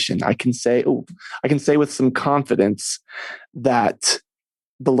of my mission, I can say with some confidence that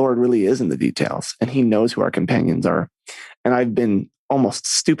the Lord really is in the details and he knows who our companions are. And I've been almost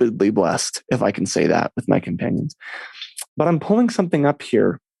stupidly blessed, if I can say that, with my companions. But I'm pulling something up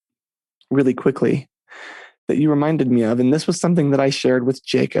here really quickly that you reminded me of. And this was something that I shared with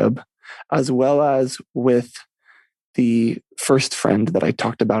Jacob, as well as with the first friend that I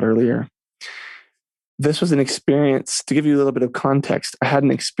talked about earlier. This was an experience, to give you a little bit of context. I had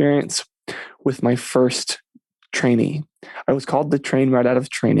an experience with my first trainee. I was called to train right out of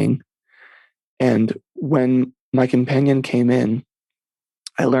training. And when my companion came in,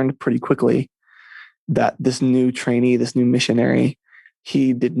 I learned pretty quickly that this new trainee, this new missionary,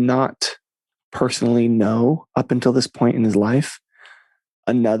 he did not personally know up until this point in his life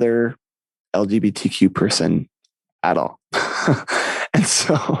another LGBTQ person at all. And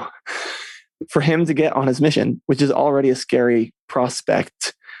so for him to get on his mission, which is already a scary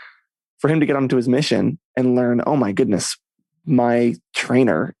prospect, for him to get onto his mission and learn, oh my goodness, my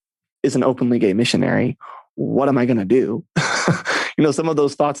trainer is an openly gay missionary. What am I going to do? Some of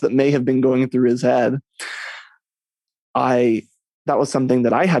those thoughts that may have been going through his head, that was something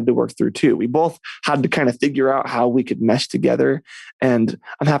that I had to work through too. We both had to kind of figure out how we could mesh together. And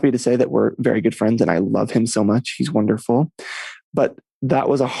I'm happy to say that we're very good friends and I love him so much. He's wonderful. But that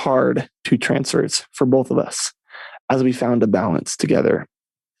was a hard 2 transfers for both of us as we found a balance together.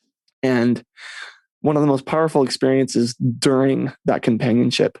 And one of the most powerful experiences during that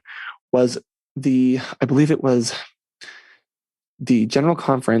companionship was I believe it was the general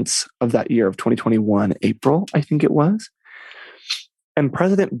conference of that year of 2021, April, I think it was. And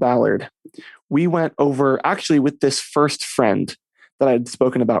President Ballard, we went over actually with this first friend that I had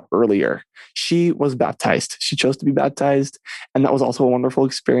spoken about earlier. She was baptized. She chose to be baptized. And that was also a wonderful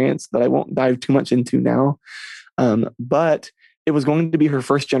experience that I won't dive too much into now. But it was going to be her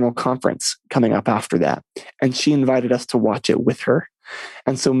first general conference coming up after that. And she invited us to watch it with her.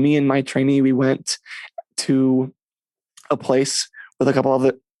 And so me and my trainee, we went to a place with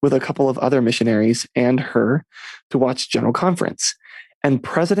a couple of other missionaries and her to watch general conference. And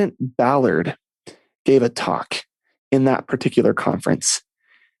President Ballard gave a talk in that particular conference.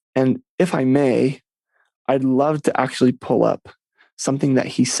 And if I may, I'd love to actually pull up something that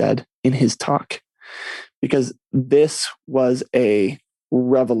he said in his talk, because this was a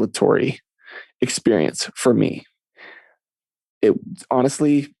revelatory experience for me. It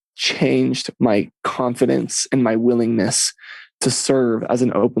honestly changed my confidence and my willingness to serve as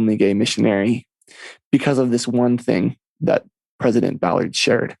an openly gay missionary because of this one thing that President Ballard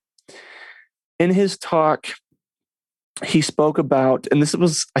shared. In his talk, he spoke about, and this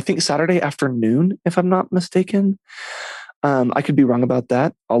was, I think, Saturday afternoon, if I'm not mistaken. I could be wrong about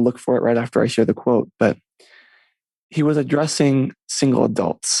that. I'll look for it right after I share the quote. But he was addressing single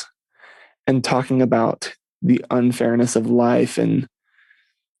adults and talking about the unfairness of life and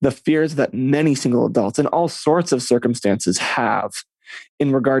the fears that many single adults in all sorts of circumstances have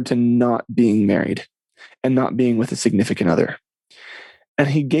in regard to not being married and not being with a significant other. And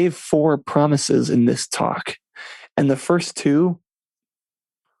he gave 4 promises in this talk. And the first 2,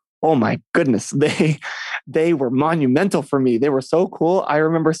 oh my goodness, they were monumental for me. They were so cool. I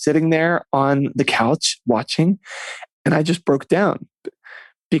remember sitting there on the couch watching, and I just broke down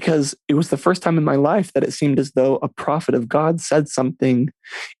because it was the first time in my life that it seemed as though a prophet of God said something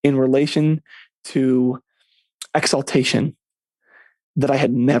in relation to exaltation that I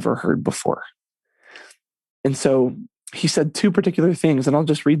had never heard before. And so he said 2 particular things, and I'll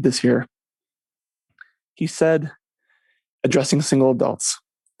just read this here. He said, addressing single adults,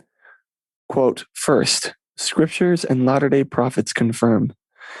 quote, "First, scriptures and Latter-day Prophets confirm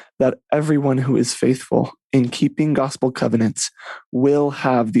that everyone who is faithful in keeping gospel covenants will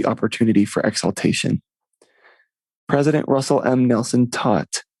have the opportunity for exaltation. President Russell M. Nelson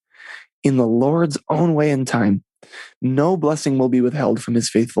taught, in the Lord's own way and time, no blessing will be withheld from his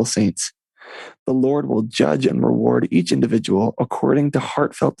faithful saints. The Lord will judge and reward each individual according to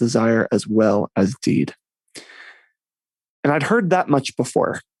heartfelt desire as well as deed." And I'd heard that much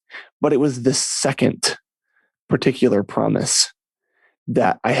before, but it was this second particular promise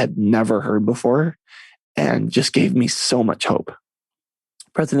that I had never heard before and just gave me so much hope.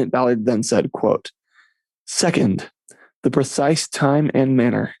 President Ballard then said, quote, "Second, the precise time and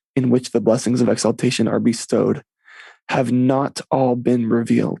manner in which the blessings of exaltation are bestowed have not all been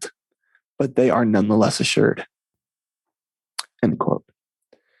revealed, but they are nonetheless assured." End quote.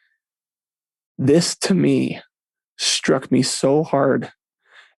 This to me struck me so hard,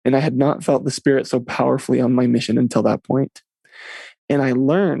 and I had not felt the Spirit so powerfully on my mission until that point. And I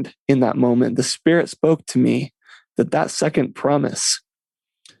learned in that moment, the Spirit spoke to me that second promise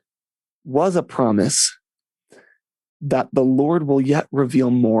was a promise that the Lord will yet reveal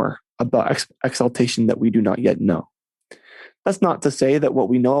more about exaltation that we do not yet know. That's not to say that what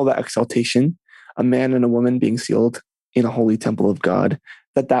we know about exaltation, a man and a woman being sealed in a holy temple of God,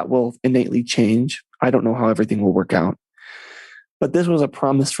 that will innately change. I don't know how everything will work out. But this was a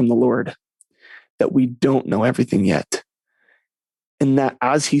promise from the Lord that we don't know everything yet. And that,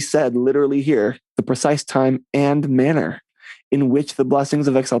 as he said literally here, the precise time and manner in which the blessings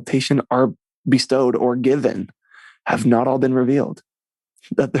of exaltation are bestowed or given have not all been revealed.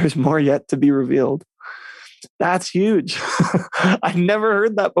 That there's more yet to be revealed. That's huge. I never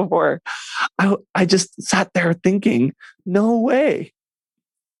heard that before. I just sat there thinking, no way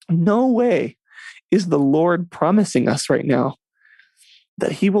is the Lord promising us right now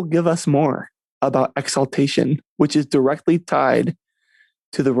that he will give us more about exaltation, which is directly tied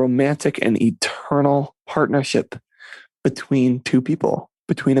to the romantic and eternal partnership between 2 people,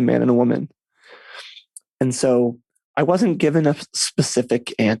 between a man and a woman. And so I wasn't given a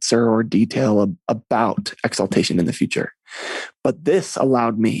specific answer or detail about exaltation in the future, but this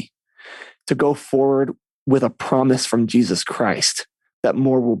allowed me to go forward with a promise from Jesus Christ that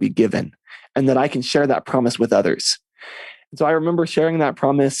more will be given and that I can share that promise with others. And so I remember sharing that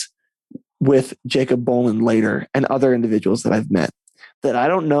promise with Jacob Boland later and other individuals that I've met, that I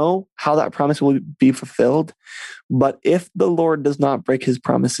don't know how that promise will be fulfilled, but if the Lord does not break his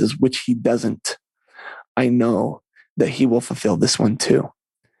promises, which he doesn't, I know that he will fulfill this one too,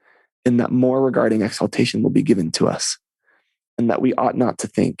 and that more regarding exaltation will be given to us, and that we ought not to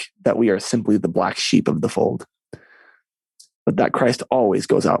think that we are simply the black sheep of the fold, but that Christ always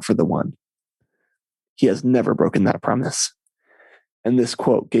goes out for the one. He has never broken that promise. And this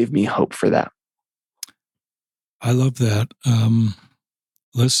quote gave me hope for that. I love that.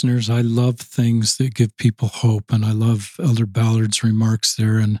 Listeners, I love things that give people hope. And I love Elder Ballard's remarks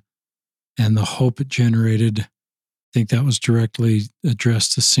there and the hope it generated. I think that was directly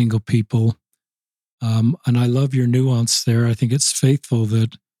addressed to single people. And I love your nuance there. I think it's faithful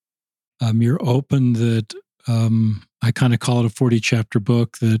that you're open, that I kind of call it a 40-chapter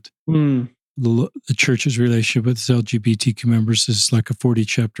book, that the church's relationship with its LGBTQ members is like a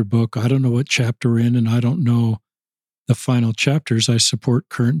 40-chapter book. I don't know what chapter we're in, and I don't know the final chapters. I support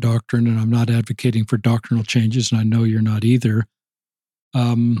current doctrine, and I'm not advocating for doctrinal changes, and I know you're not either.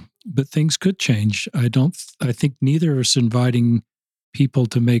 But things could change. I think neither of us inviting people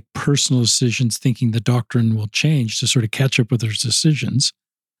to make personal decisions thinking the doctrine will change to sort of catch up with their decisions.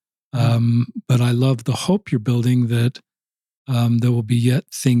 But I love the hope you're building that there will be yet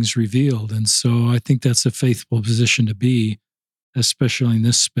things revealed. And so I think that's a faithful position to be, especially in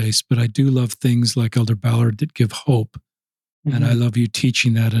this space. But I do love things like Elder Ballard that give hope. Mm-hmm. And I love you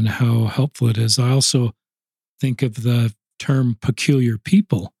teaching that and how helpful it is. I also think of the term peculiar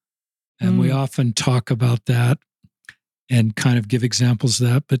people. And we often talk about that and kind of give examples of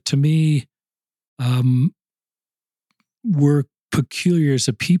that. But to me, we're peculiar as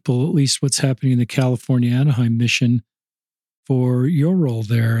a people, at least what's happening in the California Anaheim mission, for your role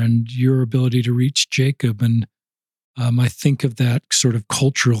there and your ability to reach Jacob. And I think of that sort of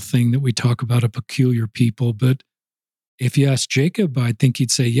cultural thing that we talk about, a peculiar people. But if you ask Jacob, I think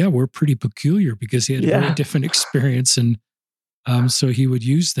he'd say, yeah, we're pretty peculiar because he had a very different experience. And so he would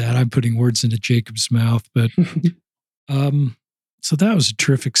use that. I'm putting words into Jacob's mouth. But so that was a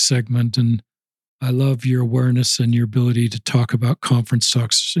terrific segment. And I love your awareness and your ability to talk about conference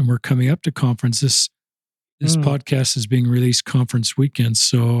talks. And we're coming up to conference. This podcast is being released conference weekend.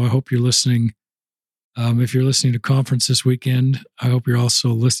 So I hope you're listening. If you're listening to conference this weekend, I hope you're also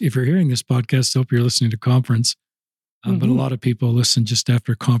listening. If you're hearing this podcast, I hope you're listening to conference. But a lot of people listen just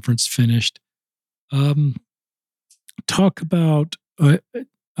after conference finished. Talk about,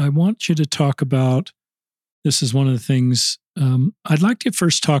 I want you to talk about, this is one of the things, I'd like to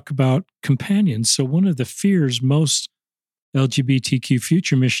first talk about companions. So one of the fears most LGBTQ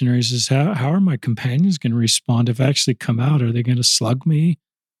future missionaries is how are my companions going to respond if I actually come out? Are they going to slug me?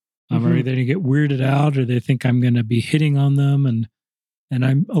 Are they going to get weirded out? Or they think I'm going to be hitting on them? And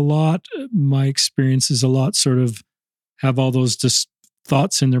my experience is a lot sort of have all those just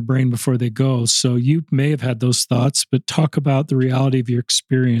thoughts in their brain before they go. So you may have had those thoughts, but talk about the reality of your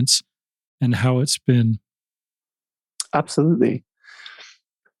experience and how it's been. Absolutely.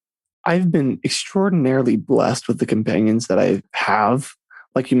 I've been extraordinarily blessed with the companions that I have.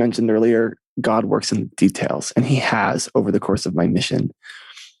 Like you mentioned earlier, God works in the details, and he has over the course of my mission.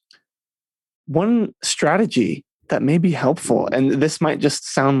 One strategy that may be helpful, and this might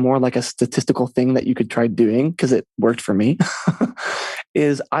just sound more like a statistical thing that you could try doing because it worked for me,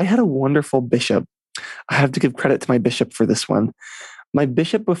 is I had a wonderful bishop. I have to give credit to my bishop for this one. My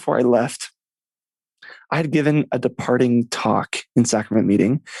bishop, before I left, I had given a departing talk in sacrament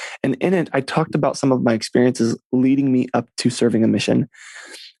meeting. And in it, I talked about some of my experiences leading me up to serving a mission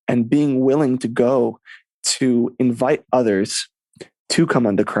and being willing to go to invite others to come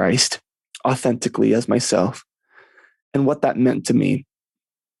unto Christ authentically as myself, and what that meant to me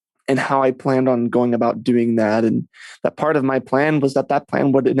and how I planned on going about doing that. And that part of my plan was that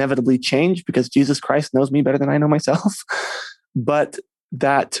plan would inevitably change because Jesus Christ knows me better than I know myself. But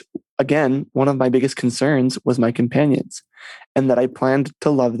that, again, one of my biggest concerns was my companions, and that I planned to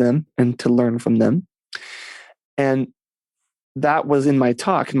love them and to learn from them. And that was in my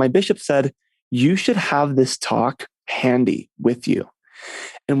talk. And my bishop said, you should have this talk handy with you.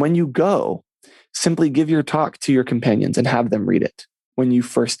 And when you go, simply give your talk to your companions and have them read it when you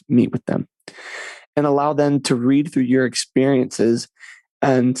first meet with them, and allow them to read through your experiences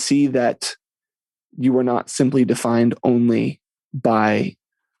and see that you were not simply defined only by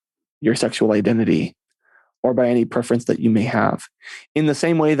your sexual identity or by any preference that you may have. In the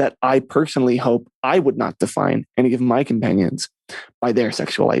same way that I personally hope I would not define any of my companions by their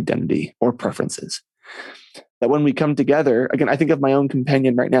sexual identity or preferences. That when we come together, again, I think of my own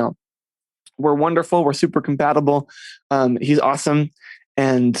companion right now. We're wonderful. We're super compatible. He's awesome.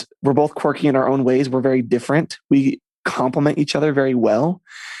 And we're both quirky in our own ways. We're very different. We complement each other very well.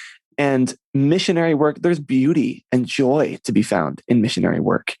 And missionary work, there's beauty and joy to be found in missionary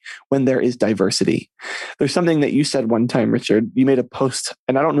work when there is diversity. There's something that you said one time, Richard. You made a post,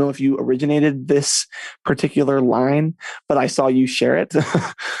 and I don't know if you originated this particular line, but I saw you share it.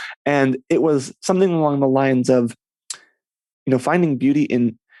 And it was something along the lines of, finding beauty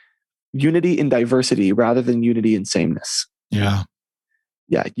in unity in diversity rather than unity in sameness. Yeah.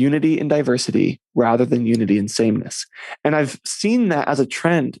 Yeah, unity in diversity rather than unity in sameness. And I've seen that as a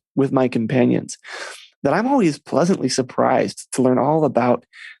trend with my companions, that I'm always pleasantly surprised to learn all about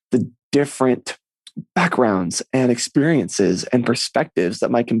the different backgrounds and experiences and perspectives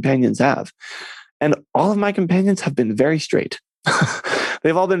that my companions have. And all of my companions have been very straight.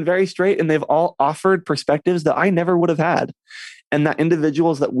 They've all been very straight, and they've all offered perspectives that I never would have had, and that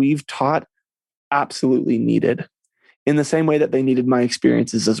individuals that we've taught absolutely needed, in the same way that they needed my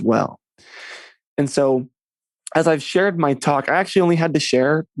experiences as well. And so as I've shared my talk, I actually only had to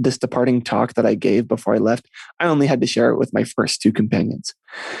share this departing talk that I gave before I left. I only had to share it with my first two companions,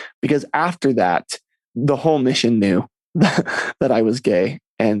 because after that, the whole mission knew that I was gay.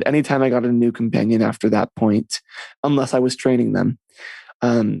 And anytime I got a new companion after that point, unless I was training them,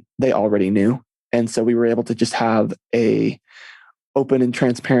 they already knew. And so we were able to just have a open and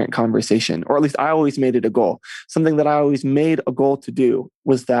transparent conversation, or at least I always made it a goal. Something that I always made a goal to do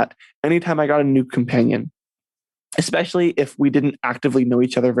was that anytime I got a new companion, especially if we didn't actively know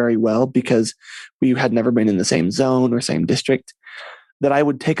each other very well because we had never been in the same zone or same district, that I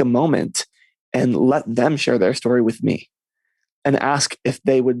would take a moment and let them share their story with me and ask if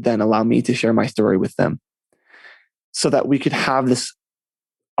they would then allow me to share my story with them, so that we could have this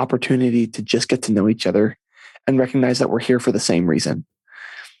opportunity to just get to know each other and recognize that we're here for the same reason.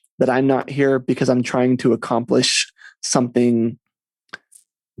 That I'm not here because I'm trying to accomplish something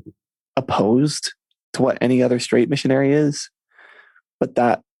opposed to what any other straight missionary is, but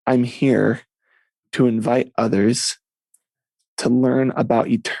that I'm here to invite others to learn about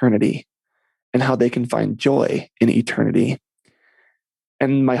eternity and how they can find joy in eternity.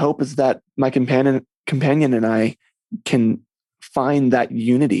 And my hope is that my companion and I can find that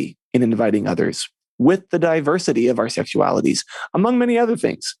unity in inviting others with the diversity of our sexualities, among many other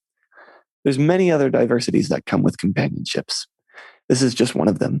things. There's many other diversities that come with companionships. This is just one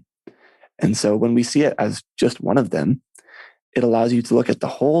of them. And so when we see it as just one of them, it allows you to look at the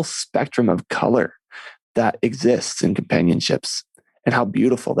whole spectrum of color that exists in companionships and how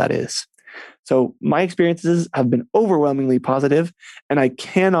beautiful that is. So my experiences have been overwhelmingly positive, and I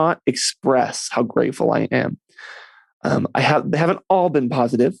cannot express how grateful I am. They haven't all been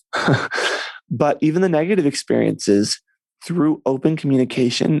positive, but even the negative experiences, through open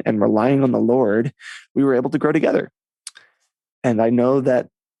communication and relying on the Lord, we were able to grow together. And I know that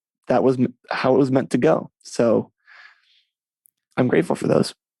was how it was meant to go. So I'm grateful for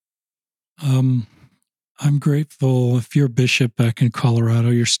those. I'm grateful. If you're bishop back in Colorado,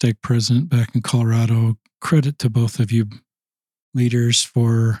 your stake president back in Colorado, credit to both of you leaders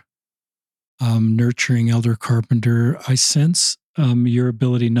for nurturing Elder Carpenter. I sense your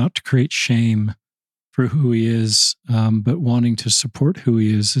ability not to create shame for who he is, but wanting to support who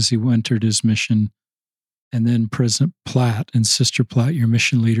he is as he entered his mission. And then President Platt and Sister Platt, your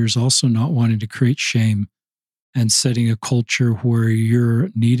mission leaders, also not wanting to create shame and setting a culture where you're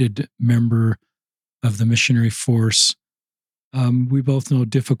a needed member of the missionary force. We both know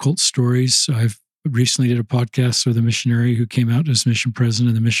difficult stories. I've recently did a podcast with a missionary who came out as mission president,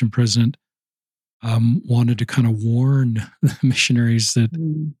 and the mission president wanted to kind of warn the missionaries that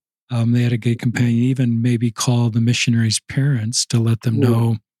they had a gay companion, even maybe call the missionaries' parents to let them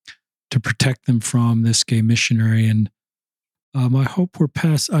know, to protect them from this gay missionary. And I hope we're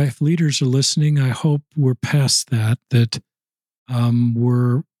past, if leaders are listening, I hope we're past that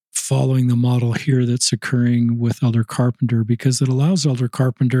we're following the model here that's occurring with Elder Carpenter, because it allows Elder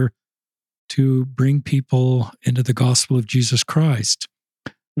Carpenter to bring people into the gospel of Jesus Christ.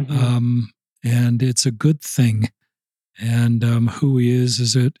 Mm-hmm. And it's a good thing. And who he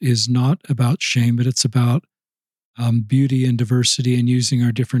is not about shame, but it's about beauty and diversity and using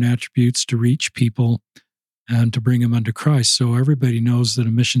our different attributes to reach people and to bring them unto Christ. So everybody knows that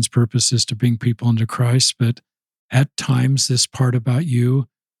a mission's purpose is to bring people into Christ, but at times this part about you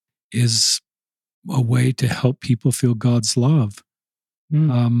is a way to help people feel God's love.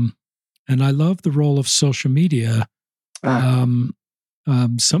 And I love the role of social media. Some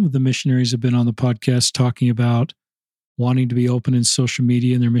of the missionaries have been on the podcast talking about wanting to be open in social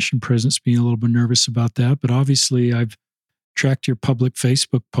media and their mission presence, being a little bit nervous about that. But obviously, I've tracked your public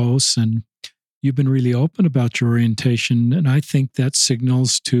Facebook posts, and you've been really open about your orientation. And I think that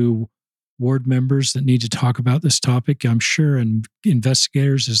signals to ward members that need to talk about this topic, I'm sure, and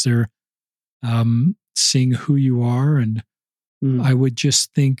investigators as they're seeing who you are. And I would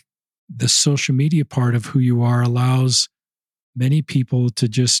just think the social media part of who you are allows many people to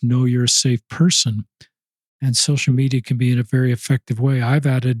just know you're a safe person. And social media can be in a very effective way. I've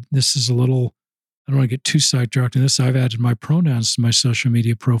added, this is a little, I don't want to get too sidetracked in this. I've added my pronouns to my social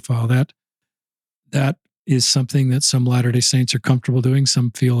media profile. That is something that some Latter-day Saints are comfortable doing.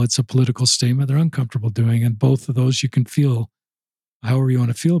 Some feel it's a political statement they're uncomfortable doing. And both of those you can feel however you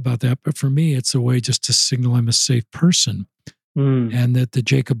want to feel about that. But for me, it's a way just to signal I'm a safe person. And that the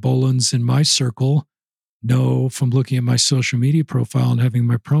Jacob Bolins in my circle know from looking at my social media profile and having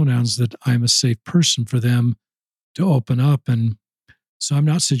my pronouns that I'm a safe person for them to open up. And so I'm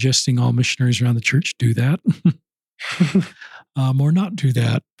not suggesting all missionaries around the church do that or not do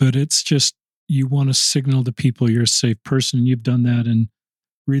that, but it's just you want to signal to people you're a safe person. And you've done that and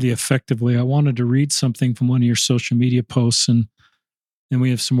really effectively. I wanted to read something from one of your social media posts, and we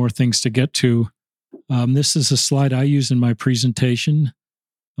have some more things to get to. This is a slide I use in my presentation.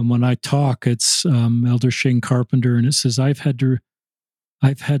 And when I talk, it's Elder Shane Carpenter, and it says, I've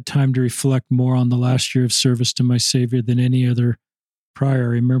had time to reflect more on the last year of service to my Savior than any other prior.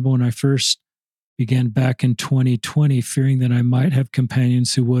 I remember when I first began back in 2020, fearing that I might have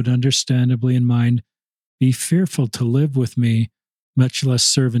companions who would, understandably in mind, be fearful to live with me, much less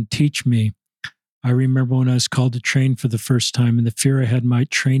serve and teach me. I remember when I was called to train for the first time, and the fear I had my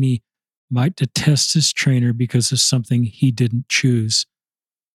trainee might detest his trainer because of something he didn't choose.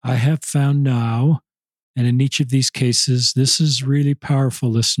 I have found now, and in each of these cases, this is really powerful,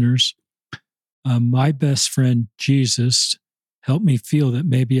 listeners. My best friend, Jesus, helped me feel that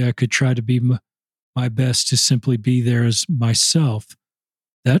maybe I could try to be my best to simply be there as myself.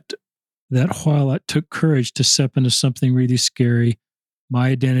 That while it took courage to step into something really scary, my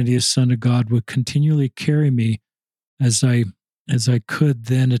identity as Son of God would continually carry me as I could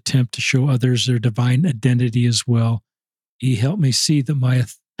then attempt to show others their divine identity as well. He helped me see that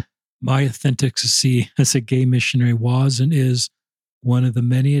my authenticity as a gay missionary was and is one of the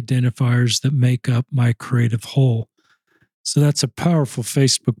many identifiers that make up my creative whole. So that's a powerful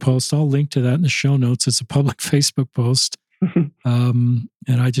Facebook post. I'll link to that in the show notes. It's a public Facebook post. And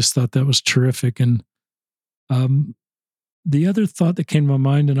I just thought that was terrific. And the other thought that came to my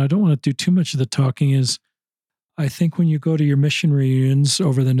mind, and I don't want to do too much of the talking, is I think when you go to your mission reunions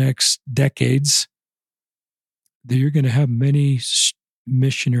over the next decades, that you're going to have many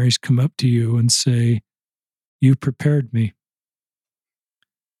missionaries come up to you and say, you prepared me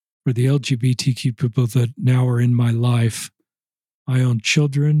for the LGBTQ people that now are in my life. I own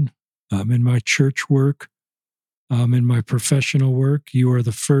children, in my church work, in my professional work. You are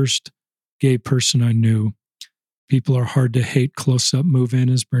the first gay person I knew. People are hard to hate, close up, move in,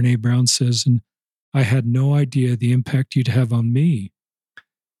 as Brene Brown says, and I had no idea the impact you'd have on me.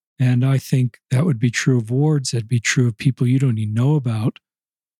 And I think that would be true of wards. That'd be true of people you don't even know about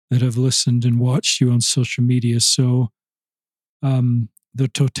that have listened and watched you on social media. So the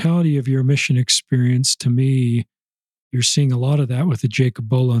totality of your mission experience, to me, you're seeing a lot of that with the Jacob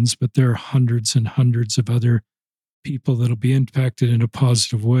Bolins, but there are hundreds and hundreds of other people that'll be impacted in a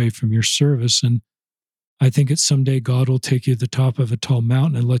positive way from your service. And I think that someday God will take you to the top of a tall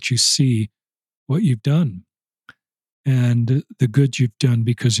mountain and let you see what you've done and the good you've done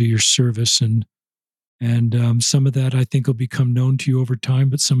because of your service. And some of that I think will become known to you over time,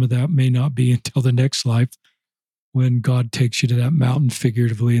 but some of that may not be until the next life when God takes you to that mountain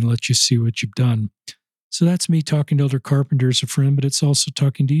figuratively and lets you see what you've done. So that's me talking to Elder Carpenter as a friend, but it's also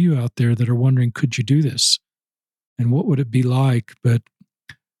talking to you out there that are wondering, could you do this? And what would it be like? But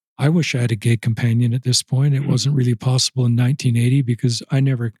I wish I had a gay companion at this point. It wasn't really possible in 1980 because I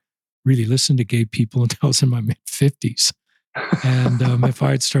never really listened to gay people until I was in my mid-50s. And if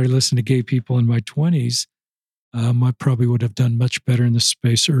I had started listening to gay people in my 20s, I probably would have done much better in this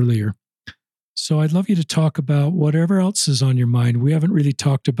space earlier. So I'd love you to talk about whatever else is on your mind. We haven't really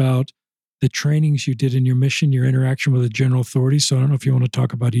talked about the trainings you did in your mission, your interaction with the general authority. So I don't know if you want to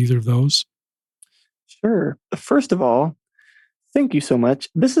talk about either of those. Sure. First of all, thank you so much.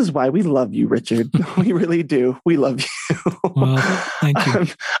 This is why we love you, Richard. We really do. We love you. Well, thank you.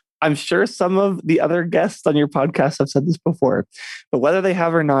 I'm sure some of the other guests on your podcast have said this before, but whether they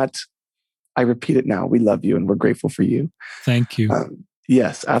have or not, I repeat it now. We love you and we're grateful for you. Thank you.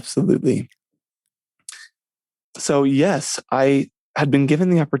 Yes, absolutely. So yes, I had been given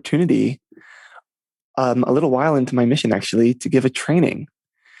the opportunity a little while into my mission, actually, to give a training.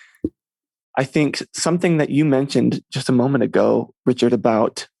 I think something that you mentioned just a moment ago, Richard,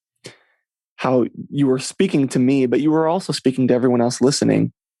 about how you were speaking to me, but you were also speaking to everyone else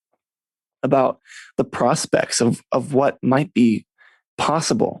listening, about the prospects of what might be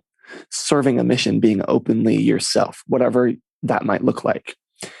possible serving a mission, being openly yourself, whatever that might look like,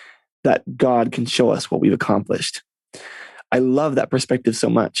 that God can show us what we've accomplished. I love that perspective so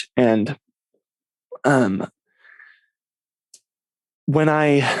much. And when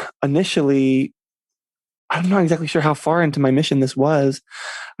I initially, I'm not exactly sure how far into my mission this was.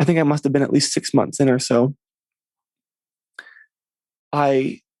 I think I must have been at least 6 months in or so.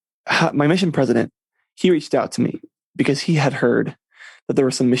 My mission president, he reached out to me because he had heard that there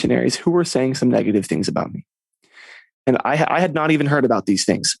were some missionaries who were saying some negative things about me. And I had not even heard about these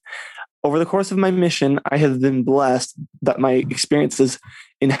things. Over the course of my mission, I have been blessed that my experiences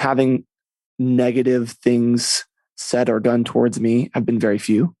in having negative things said or done towards me have been very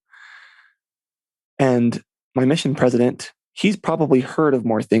few. And my mission president, he's probably heard of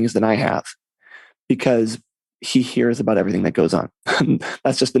more things than I have because he hears about everything that goes on.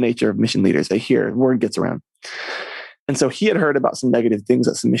 That's just the nature of mission leaders. They hear, word gets around. And so he had heard about some negative things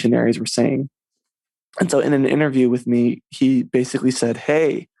that some missionaries were saying. And so in an interview with me, he basically said,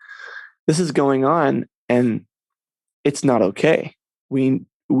 hey, this is going on and it's not okay. We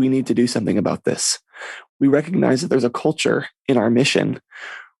need to do something about this. We recognize that there's a culture in our mission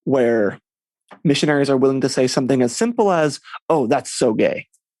where missionaries are willing to say something as simple as, oh, that's so gay.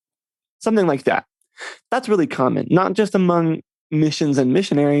 Something like that. That's really common, not just among missions and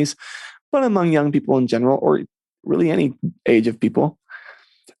missionaries, but among young people in general, or really any age of people.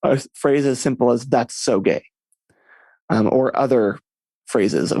 A phrase as simple as that's so gay, or other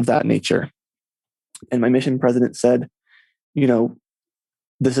phrases of that nature. And my mission president said,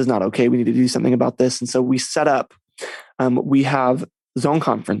 this is not okay. We need to do something about this. And so we set up, we have zone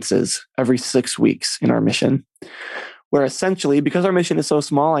conferences every 6 weeks in our mission, where essentially, because our mission is so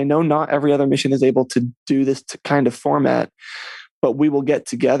small, I know not every other mission is able to do this kind of format, but we will get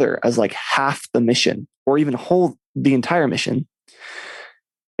together as like half the mission or even the entire mission.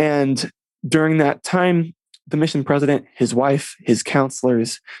 And during that time, the mission president, his wife, his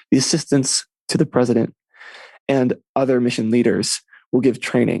counselors, the assistants to the president, and other mission leaders will give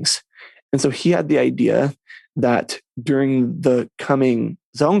trainings. And so he had the idea that during the coming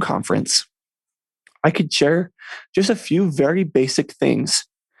zone conference, I could share just a few very basic things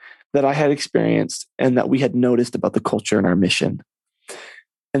that I had experienced and that we had noticed about the culture in our mission.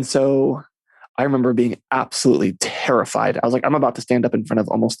 And so I remember being absolutely terrified. I was like, I'm about to stand up in front of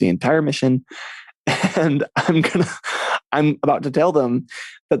almost the entire mission, and I'm about to tell them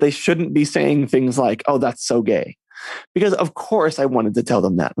that they shouldn't be saying things like, oh, that's so gay. Because of course I wanted to tell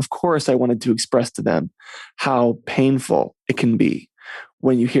them that. Of course I wanted to express to them how painful it can be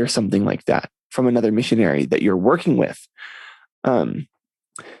when you hear something like that from another missionary that you're working with. And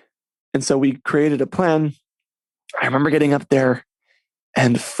so we created a plan. I remember getting up there,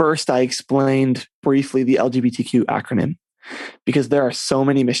 and first I explained briefly the LGBTQ acronym, because there are so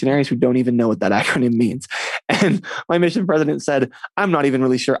many missionaries who don't even know what that acronym means. And my mission president said, I'm not even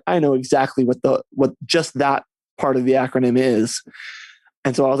really sure I know exactly what just that part of the acronym is.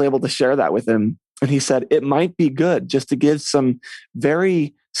 And so I was able to share that with him. And he said, it might be good just to give some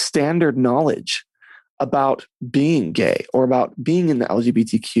very standard knowledge about being gay or about being in the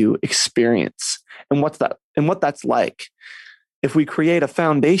LGBTQ experience and what that's like. If we create a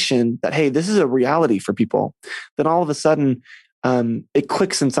foundation that, hey, this is a reality for people, then all of a sudden it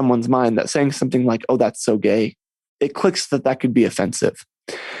clicks in someone's mind that saying something like, oh, that's so gay, it clicks that could be offensive.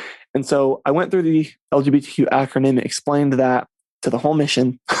 And so I went through the LGBTQ acronym, explained that to the whole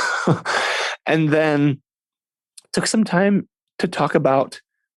mission, and then took some time to talk about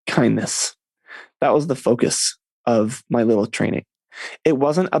kindness. That was the focus of my little training. It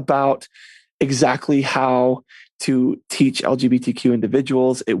wasn't about exactly how to teach LGBTQ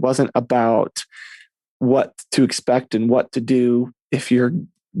individuals. It wasn't about what to expect and what to do if you're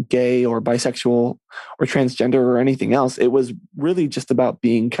gay or bisexual or transgender or anything else. It was really just about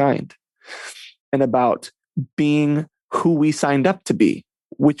being kind and about being who we signed up to be,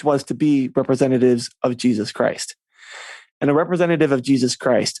 which was to be representatives of Jesus Christ. And a representative of Jesus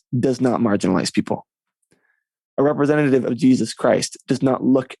Christ does not marginalize people. A representative of Jesus Christ does not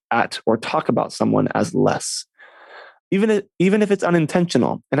look at or talk about someone as less, even if it's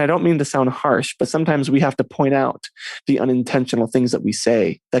unintentional. And I don't mean to sound harsh, but sometimes we have to point out the unintentional things that we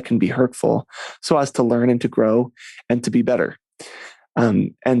say that can be hurtful so as to learn and to grow and to be better.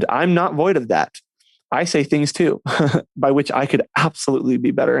 And I'm not void of that. I say things too, by which I could absolutely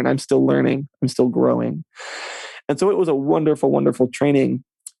be better. And I'm still learning. I'm still growing. And so it was a wonderful, wonderful training.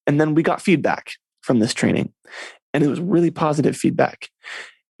 And then we got feedback from this training. And it was really positive feedback.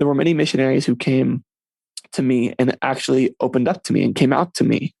 There were many missionaries who came to me and actually opened up to me and came out to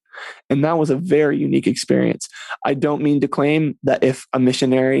me And that was a very unique experience. I don't mean to claim that if a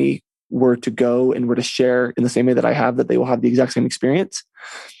missionary were to go and were to share in the same way that I have, that they will have the exact same experience.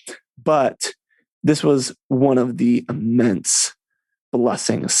 But this was one of the immense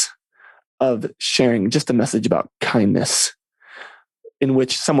blessings of sharing just a message about kindness, in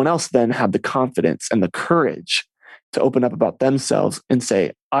which someone else then had the confidence and the courage to open up about themselves and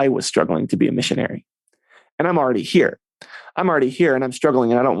say, I was struggling to be a missionary. And I'm already here. And I'm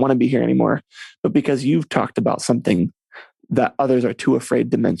struggling and I don't want to be here anymore. But because you've talked about something that others are too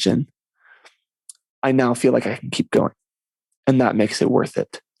afraid to mention, I now feel like I can keep going. And that makes it worth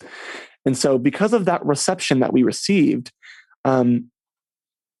it. And so because of that reception that we received,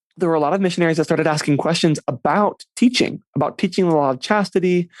 there were a lot of missionaries that started asking questions about teaching the law of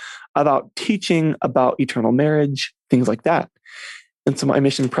chastity, about teaching about eternal marriage, things like that. And so my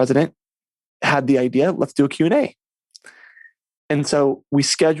mission president had the idea, let's do a Q&A. And so we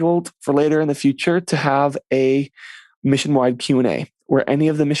scheduled for later in the future to have a mission-wide Q&A where any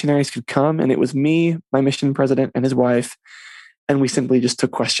of the missionaries could come. And it was me, my mission president, and his wife. And we simply just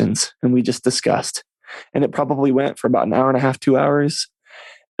took questions and we just discussed. And it probably went for about an hour and a half, 2 hours.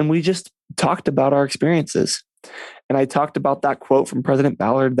 And we just talked about our experiences. And I talked about that quote from President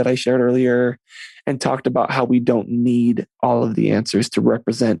Ballard that I shared earlier and talked about how we don't need all of the answers to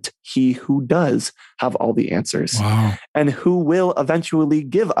represent he who does have all the answers. Wow. And who will eventually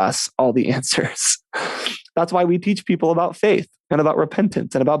give us all the answers. That's why we teach people about faith and about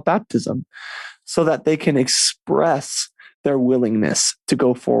repentance and about baptism, so that they can express their willingness to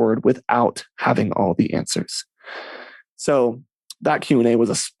go forward without having all the answers. So that Q&A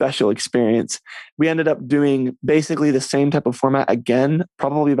was a special experience. We ended up doing basically the same type of format again,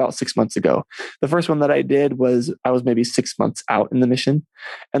 probably about 6 months ago. The first one that I did was, I was maybe 6 months out in the mission.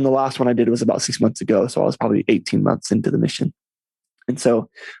 And the last one I did was about 6 months ago. So I was probably 18 months into the mission. And so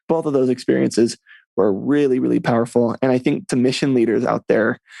both of those experiences were really, really powerful. And I think to mission leaders out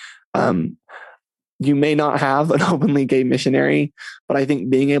there, you may not have an openly gay missionary, but I think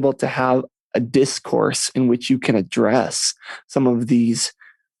being able to have a discourse in which you can address some of these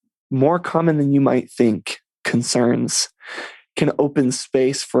more common than you might think concerns can open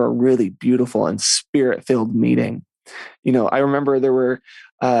space for a really beautiful and spirit-filled meeting. You know, I remember there were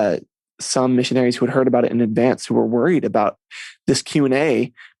some missionaries who had heard about it in advance who were worried about this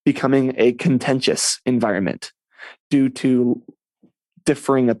Q&A becoming a contentious environment due to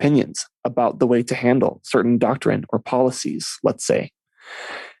differing opinions about the way to handle certain doctrine or policies, let's say.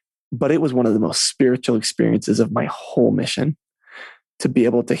 But it was one of the most spiritual experiences of my whole mission, to be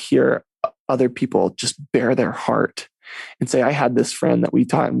able to hear other people just bare their heart and say, I had this friend that we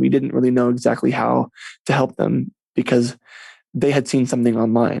taught and we didn't really know exactly how to help them because they had seen something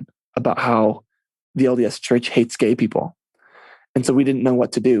online about how the LDS Church hates gay people. And so we didn't know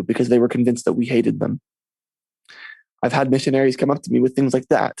what to do because they were convinced that we hated them. I've had missionaries come up to me with things like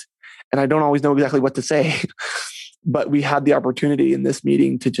that, and I don't always know exactly what to say. But we had the opportunity in this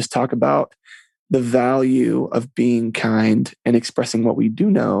meeting to just talk about the value of being kind and expressing what we do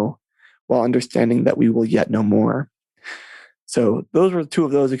know while understanding that we will yet know more. So those were two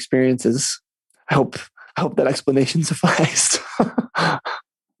of those experiences. I hope that explanation sufficed.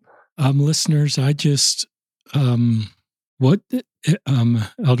 Listeners, I just, what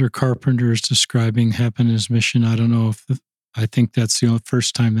Elder Carpenter is describing happened in his mission. I don't know I think that's the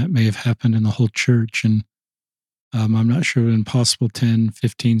first time that may have happened in the whole church. And I'm not sure it would have been possible 10,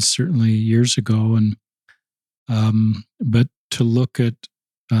 15, certainly years ago. And but to look at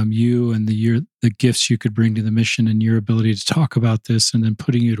you and the gifts you could bring to the mission and your ability to talk about this and then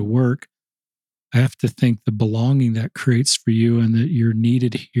putting you to work, I have to think the belonging that creates for you and that you're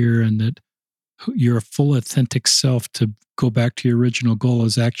needed here and that your full authentic self, to go back to your original goal,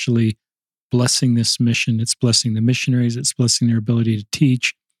 is actually blessing this mission. It's blessing the missionaries. It's blessing their ability to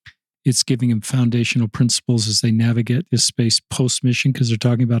teach. It's giving them foundational principles as they navigate this space post-mission, because they're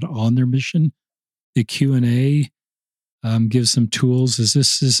talking about on their mission. The Q&A gives them tools, as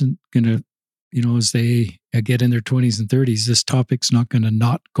this isn't going to, as they get in their 20s and 30s, this topic's not going to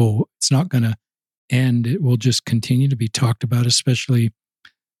not go. It's not going to end. It will just continue to be talked about, especially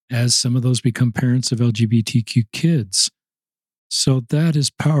as some of those become parents of LGBTQ kids. So that is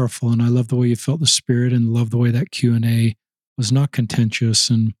powerful. And I love the way you felt the spirit and love the way that Q&A was not contentious.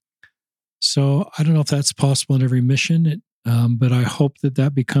 And so I don't know if that's possible in every mission, but I hope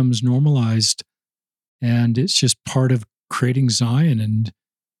that becomes normalized, and it's just part of creating Zion,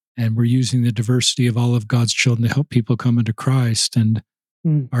 and we're using the diversity of all of God's children to help people come into Christ. And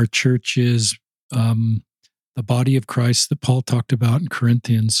our church is the body of Christ that Paul talked about in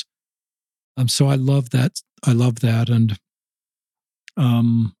Corinthians. So I love that. And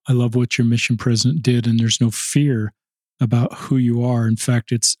I love what your mission president did, and there's no fear about who you are. In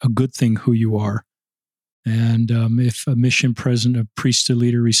fact, it's a good thing who you are. And if a mission president, a priesthood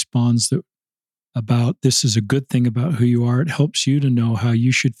leader responds that about this is a good thing about who you are, it helps you to know how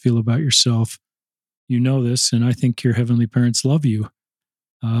you should feel about yourself. You know this, and I think your heavenly parents love you.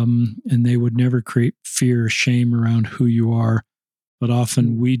 And they would never create fear or shame around who you are. But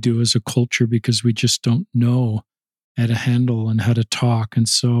often we do as a culture because we just don't know how to handle and how to talk. And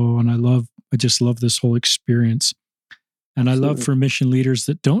so, I just love this whole experience. And I love for mission leaders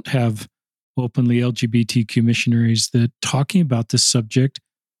that don't have openly LGBTQ missionaries that talking about this subject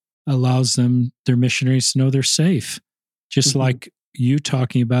allows them, their missionaries, to know they're safe. Just like you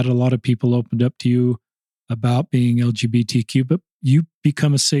talking about it, a lot of people opened up to you about being LGBTQ, but you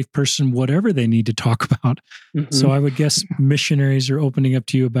become a safe person, whatever they need to talk about. So I would guess missionaries are opening up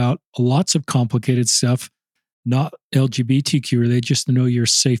to you about lots of complicated stuff, not LGBTQ, or they just know you're a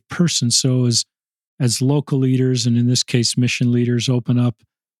safe person. So as local leaders, and in this case, mission leaders, open up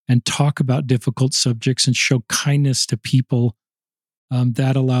and talk about difficult subjects and show kindness to people,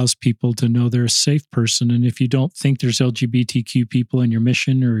 that allows people to know they're a safe person. And if you don't think there's LGBTQ people in your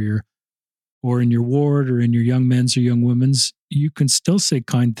mission or in your ward or in your young men's or young women's, you can still say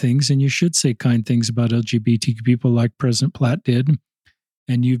kind things, and you should say kind things about LGBTQ people like President Platt did,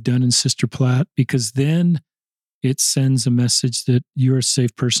 and you've done in Sister Platt, because then it sends a message that you're a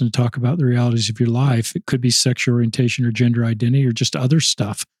safe person to talk about the realities of your life. It could be sexual orientation or gender identity or just other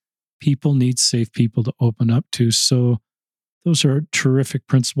stuff. People need safe people to open up to. So those are terrific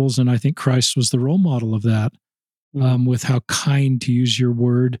principles, and I think Christ was the role model of that, with how kind, to use your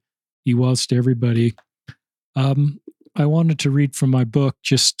word, he was to everybody. I wanted to read from my book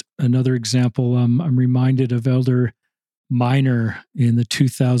just another example. I'm reminded of Elder Miner in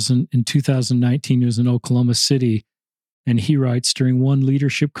 2019. He was in Oklahoma City, and he writes, during one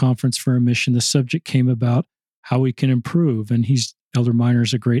leadership conference for a mission, the subject came about how we can improve, and Elder Miner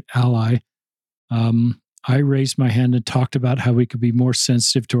is a great ally. I raised my hand and talked about how we could be more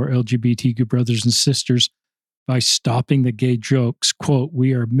sensitive to our LGBTQ brothers and sisters by stopping the gay jokes. Quote,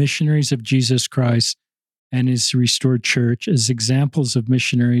 we are missionaries of Jesus Christ and his restored church. As examples of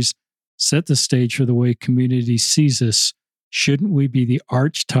missionaries, set the stage for the way community sees us. Shouldn't we be the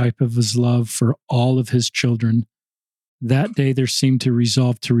archetype of his love for all of his children? That day, there seemed to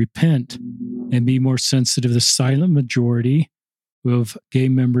resolve to repent and be more sensitive to the silent majority of gay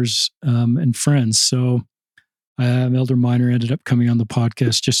members and friends. So Elder Miner ended up coming on the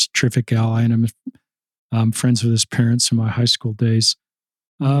podcast, just a terrific ally, and I'm friends with his parents from my high school days.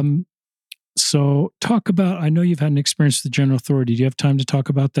 So talk about, I know you've had an experience with the General Authority. Do you have time to talk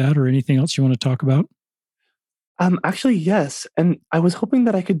about that or anything else you want to talk about? Actually, yes. And I was hoping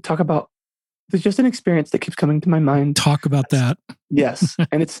that I could talk about, there's just an experience that keeps coming to my mind. Talk about that. Yes.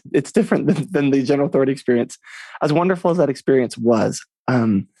 And it's different than the General Authority experience. As wonderful as that experience was,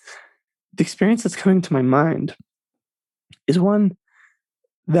 the experience that's coming to my mind is one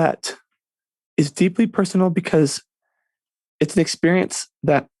that is deeply personal because it's an experience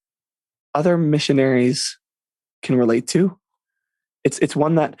that other missionaries can relate to. It's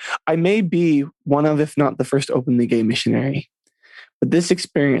one that I may be one of, if not the first openly gay missionary, but this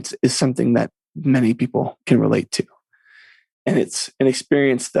experience is something that many people can relate to. And it's an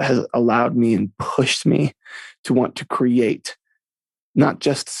experience that has allowed me and pushed me to want to create not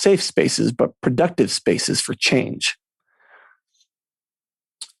just safe spaces, but productive spaces for change.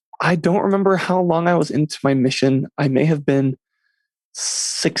 I don't remember how long I was into my mission. I may have been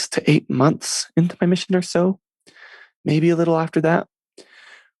 6 to 8 months into my mission or so, maybe a little after that,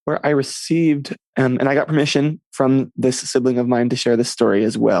 where I received, and I got permission from this sibling of mine to share this story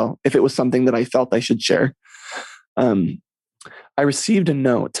as well, if it was something that I felt I should share. I received a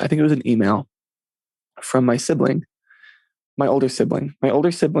note, I think it was an email, from my sibling, my older sibling. My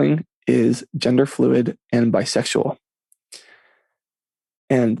older sibling is gender fluid and bisexual.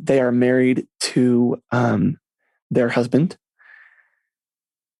 And they are married to their husband.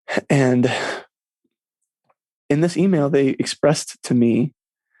 And in this email, they expressed to me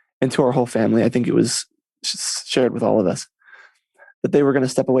and to our whole family, I think it was shared with all of us, that they were going to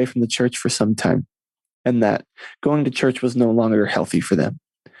step away from the church for some time, and that going to church was no longer healthy for them,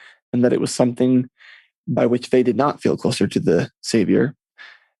 and that it was something by which they did not feel closer to the Savior,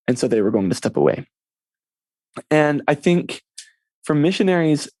 and so they were going to step away. And I think for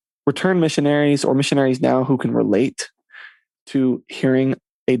missionaries, returned missionaries or missionaries now who can relate to hearing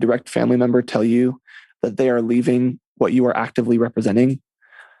a direct family member tell you that they are leaving what you are actively representing,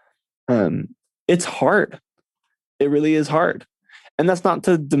 it's hard. It really is hard. And that's not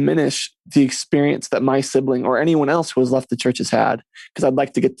to diminish the experience that my sibling or anyone else who has left the church has had, because I'd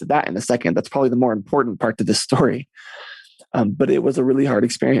like to get to that in a second. That's probably the more important part to this story. But it was a really hard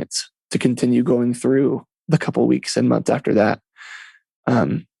experience to continue going through the couple weeks and months after that.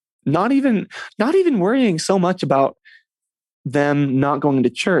 Not even worrying so much about them not going to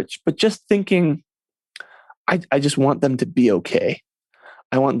church, but just thinking, I just want them to be okay.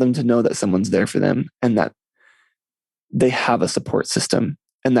 I want them to know that someone's there for them and that they have a support system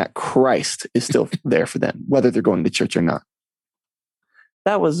and that Christ is still there for them, whether they're going to church or not.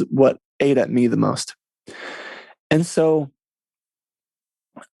 That was what ate at me the most. And so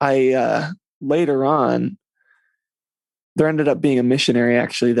I later on, there ended up being a missionary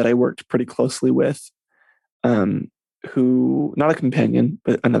actually that I worked pretty closely with, who, not a companion,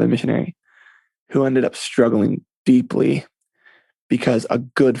 but another missionary, who ended up struggling deeply because a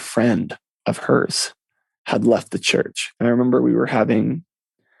good friend of hers had left the church. And I remember we were having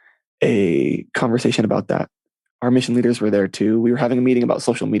a conversation about that. Our mission leaders were there too. We were having a meeting about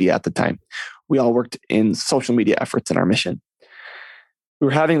social media at the time. We all worked in social media efforts in our mission. We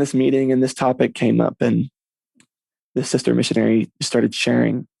were having this meeting and this topic came up, and the sister missionary started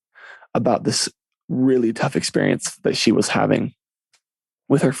sharing about this really tough experience that she was having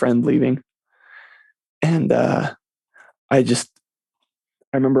with her friend leaving. And I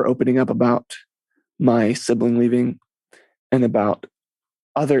remember opening up about my sibling leaving and about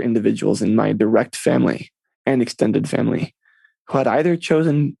other individuals in my direct family and extended family who had either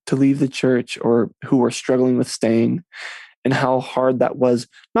chosen to leave the church or who were struggling with staying, and how hard that was.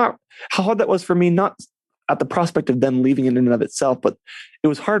 Not how hard that was for me, not at the prospect of them leaving in and of itself, but it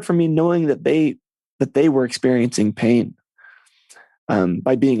was hard for me knowing that they were experiencing pain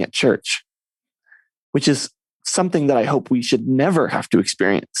by being at church, which is something that I hope we should never have to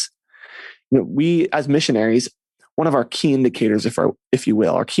experience. We as missionaries, one of our key indicators, if you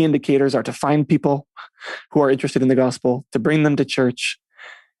will, our key indicators are to find people who are interested in the gospel, to bring them to church,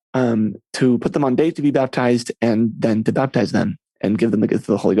 to put them on date to be baptized, and then to baptize them and give them the gift of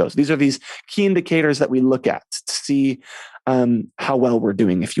the Holy Ghost. These are these key indicators that we look at to see how well we're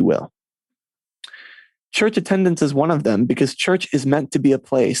doing, if you will. Church attendance is one of them, because church is meant to be a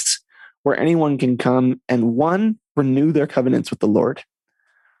place where anyone can come and, one, renew their covenants with the Lord,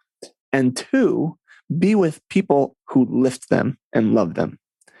 and two, be with people who lift them and love them,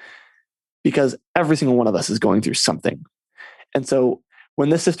 because every single one of us is going through something. And so when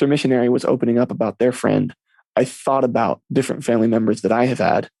this sister missionary was opening up about their friend, I thought about different family members that I have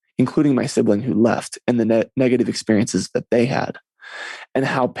had, including my sibling who left, and the negative experiences that they had, and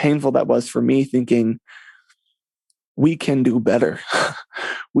how painful that was for me, thinking, we can do better.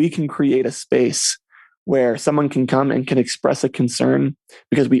 We can create a space where someone can come and can express a concern,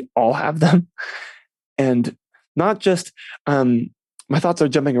 because we all have them. And not just, my thoughts are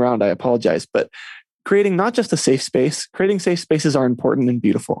jumping around, I apologize, but creating not just a safe space, creating safe spaces are important and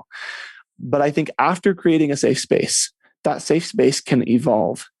beautiful. But I think after creating a safe space, that safe space can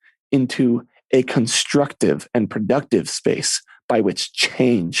evolve into a constructive and productive space by which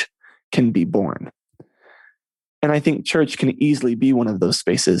change can be born. And I think church can easily be one of those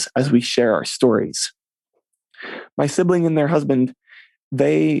spaces as we share our stories. My sibling and their husband,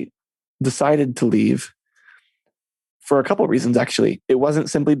 they decided to leave for a couple of reasons, actually. It wasn't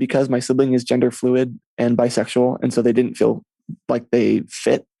simply because my sibling is gender fluid and bisexual, and so they didn't feel like they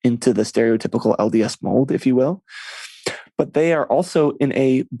fit into the stereotypical LDS mold, if you will. But they are also in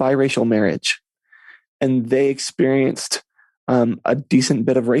a biracial marriage, and they experienced a decent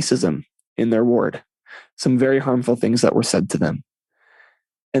bit of racism in their ward, some very harmful things that were said to them.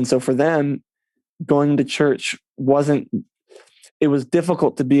 And so for them, going to church it was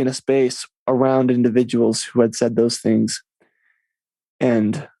difficult to be in a space around individuals who had said those things.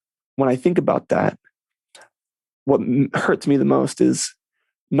 And when I think about that, what hurts me the most is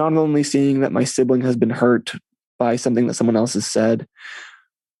not only seeing that my sibling has been hurt by something that someone else has said,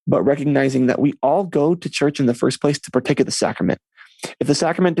 but recognizing that we all go to church in the first place to partake of the sacrament. If the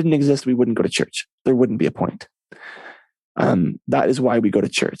sacrament didn't exist, we wouldn't go to church. There wouldn't be a point. That is why we go to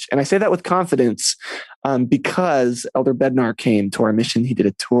church. And I say that with confidence because Elder Bednar came to our mission. He did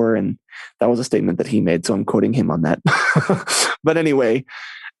a tour, and that was a statement that he made. So I'm quoting him on that. But anyway,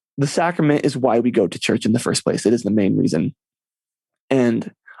 the sacrament is why we go to church in the first place. It is the main reason.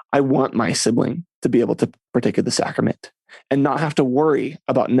 And I want my sibling to be able to partake of the sacrament and not have to worry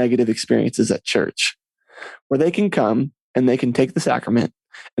about negative experiences at church, where they can come and they can take the sacrament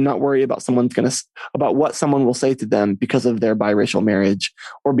and not worry about about what someone will say to them because of their biracial marriage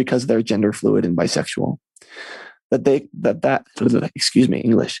or because they're gender fluid and bisexual. Excuse me,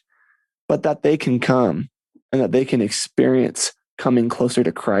 English, but that they can come and that they can experience coming closer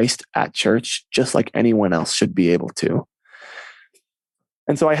to Christ at church, just like anyone else should be able to.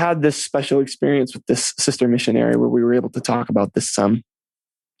 And so I had this special experience with this sister missionary where we were able to talk about this some.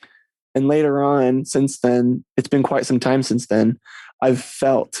 And later on, since then, it's been quite some time since then, I've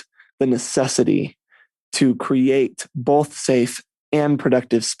felt the necessity to create both safe and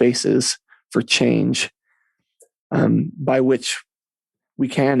productive spaces for change, by which we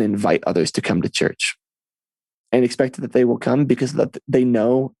can invite others to come to church and expect that they will come because that they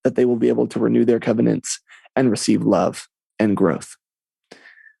know that they will be able to renew their covenants and receive love and growth.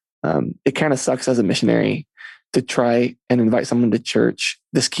 It kind of sucks as a missionary to try and invite someone to church.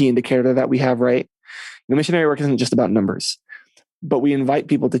 This key indicator that we have, right? The missionary work isn't just about numbers, but we invite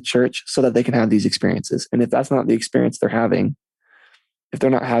people to church so that they can have these experiences. And if that's not the experience they're having, if they're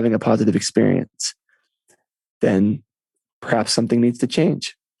not having a positive experience, then perhaps something needs to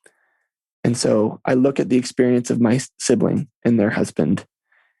change. And so I look at the experience of my sibling and their husband,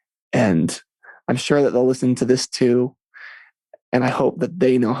 and I'm sure that they'll listen to this too. And I hope that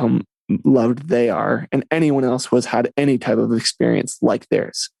they know how loved they are, and anyone else who has had any type of experience like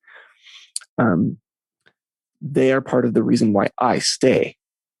theirs. They are part of the reason why I stay.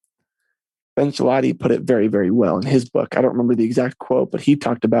 Ben Shalati put it very, very well in his book. I don't remember the exact quote, but he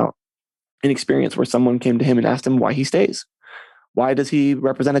talked about an experience where someone came to him and asked him why he stays. Why does he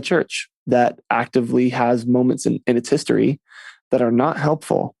represent a church that actively has moments in its history that are not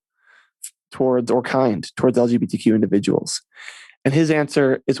helpful towards or kind towards LGBTQ individuals? And his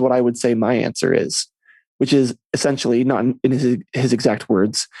answer is what I would say my answer is, which is essentially, not in his exact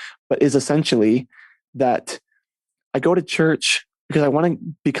words, but is essentially that I go to church because I want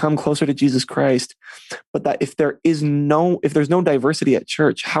to become closer to Jesus Christ, but that if there's no diversity at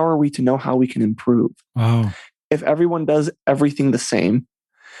church, how are we to know how we can improve? Wow. If everyone does everything the same,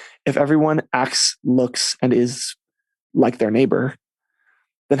 if everyone acts, looks, and is like their neighbor,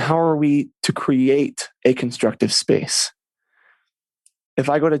 then how are we to create a constructive space? If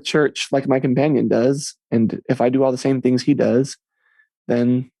I go to church like my companion does, and if I do all the same things he does,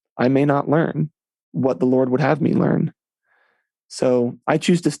 then I may not learn what the Lord would have me learn. So I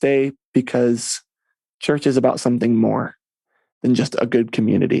choose to stay because church is about something more than just a good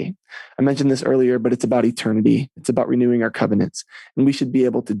community. I mentioned this earlier, but it's about eternity. It's about renewing our covenants, and we should be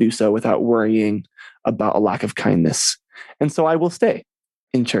able to do so without worrying about a lack of kindness. And so I will stay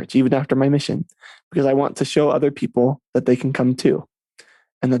in church even after my mission, because I want to show other people that they can come too,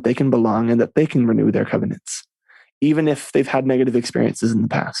 and that they can belong, and that they can renew their covenants, even if they've had negative experiences in the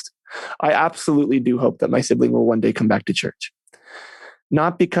past. I absolutely do hope that my sibling will one day come back to church.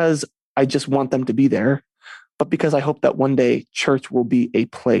 Not because I just want them to be there, but because I hope that one day church will be a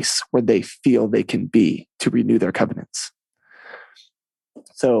place where they feel they can be to renew their covenants.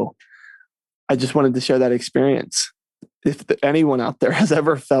 So I just wanted to share that experience. If anyone out there has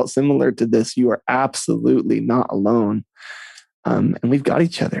ever felt similar to this, you are absolutely not alone. And we've got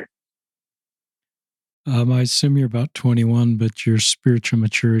each other. I assume you're about 21, but your spiritual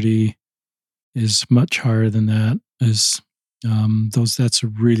maturity is much higher than that. That's a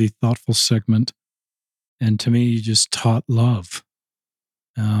really thoughtful segment. And to me, you just taught love.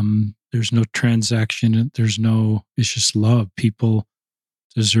 There's no transaction. It's just love. People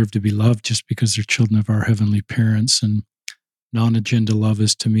deserve to be loved just because they're children of our heavenly parents. And non-agenda love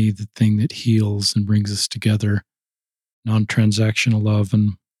is to me the thing that heals and brings us together. Non-transactional love.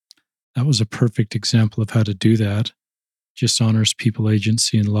 And that was a perfect example of how to do that. Just honors people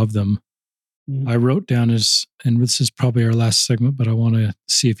agency and love them. Mm-hmm. I wrote down and this is probably our last segment, but I want to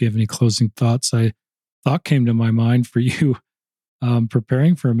see if you have any closing thoughts. Thought came to my mind for you,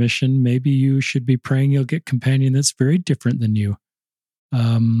 preparing for a mission. Maybe you should be praying you'll get a companion that's very different than you.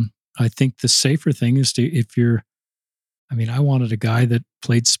 I think the safer thing is I wanted a guy that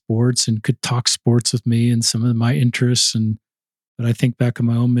played sports and could talk sports with me and some of my interests. But I think back on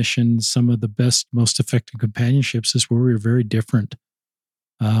my own mission, some of the best, most effective companionships is where we were very different.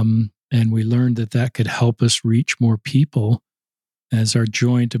 And we learned that could help us reach more people as our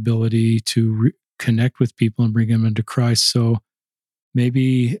joint ability to connect with people and bring them into Christ. So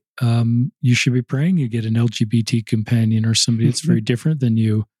maybe you should be praying you get an LGBT companion or somebody that's very different than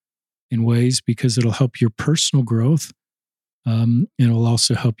you in ways, because it'll help your personal growth. And it'll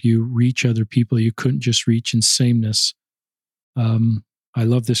also help you reach other people you couldn't just reach in sameness. I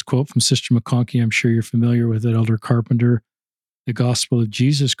love this quote from Sister McConkie. I'm sure you're familiar with it, Elder Carpenter. The gospel of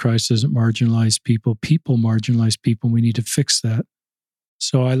Jesus Christ doesn't marginalize people. People marginalize people. We need to fix that.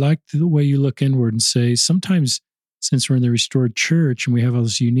 So I like the way you look inward and say, sometimes since we're in the restored church and we have all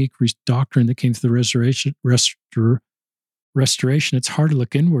this unique doctrine that came through the restoration, it's hard to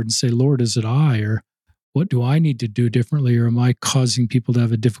look inward and say, Lord, is it I? Or what do I need to do differently, or am I causing people to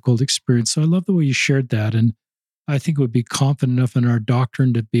have a difficult experience? So I love the way you shared that. And I think it would be confident enough in our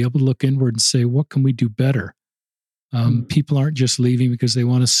doctrine to be able to look inward and say, what can we do better? People aren't just leaving because they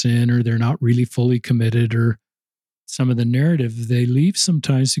want to sin or they're not really fully committed, or some of the narrative. They leave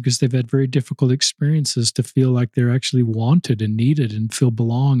sometimes because they've had very difficult experiences to feel like they're actually wanted and needed and feel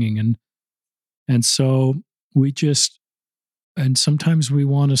belonging. And so and sometimes we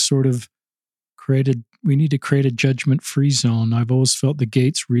want to sort of we need to create a judgment-free zone. I've always felt the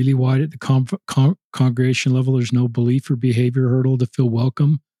gate's really wide at the congregation level. There's no belief or behavior hurdle to feel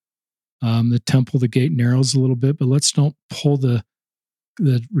welcome. The temple, the gate narrows a little bit, but let's don't pull the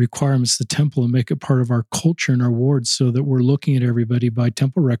requirements of the temple and make it part of our culture and our wards, so that we're looking at everybody by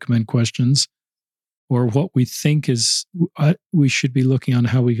temple recommend questions, or what we think is we should be looking on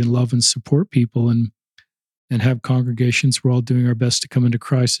how we can love and support people and have congregations. We're all doing our best to come into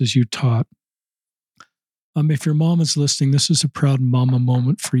Christ as you taught. If your mom is listening, this is a proud mama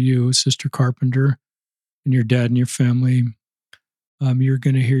moment for you, Sister Carpenter, and your dad and your family. You're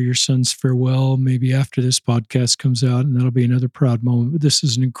going to hear your son's farewell maybe after this podcast comes out, and that'll be another proud moment. But this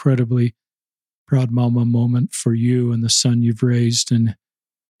is an incredibly proud mama moment for you and the son you've raised, and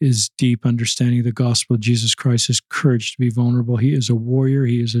his deep understanding of the gospel of Jesus Christ, his courage to be vulnerable. He is a warrior.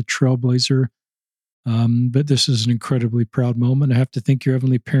 He is a trailblazer. But this is an incredibly proud moment. I have to think your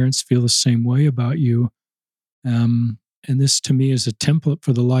heavenly parents feel the same way about you. And this, to me, is a template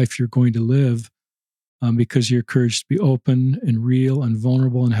for the life you're going to live. Because your courage to be open and real and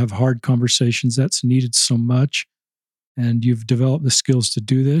vulnerable and have hard conversations, that's needed so much. And you've developed the skills to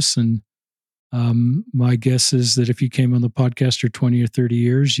do this. And my guess is that if you came on the podcast for 20 or 30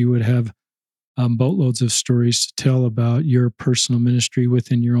 years, you would have boatloads of stories to tell about your personal ministry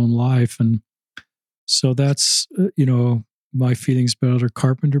within your own life. And so that's, my feelings about Elder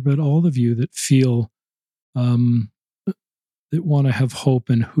Carpenter, but all of you that feel that want to have hope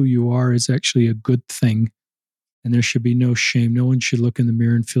in who you are is actually a good thing. And there should be no shame. No one should look in the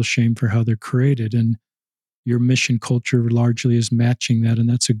mirror and feel shame for how they're created. And your mission culture largely is matching that, and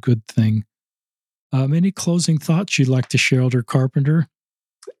that's a good thing. Any closing thoughts you'd like to share, Elder Carpenter?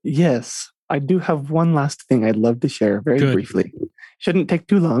 Yes, I do have one last thing I'd love to share very briefly. Shouldn't take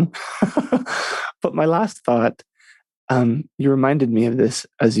too long. But my last thought, you reminded me of this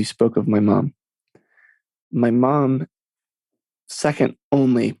as you spoke of my mom. My mom, second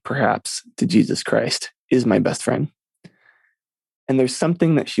only perhaps to Jesus Christ, is my best friend. And there's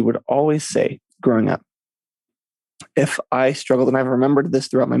something that she would always say growing up. If I struggled, and I've remembered this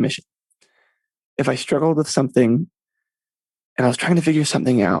throughout my mission, if I struggled with something and I was trying to figure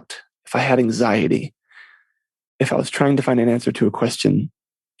something out, if I had anxiety, if I was trying to find an answer to a question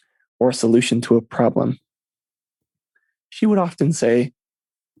or a solution to a problem, she would often say,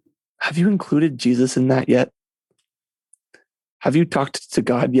 "Have you included Jesus in that yet? Have you talked to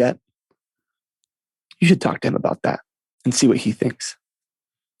God yet? You should talk to him about that and see what he thinks."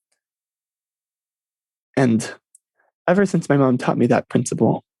 And ever since my mom taught me that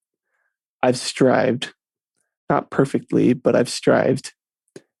principle, I've strived, not perfectly, but I've strived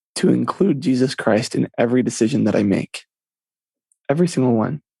to include Jesus Christ in every decision that I make. Every single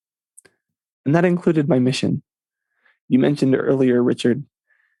one. And that included my mission. You mentioned earlier, Richard,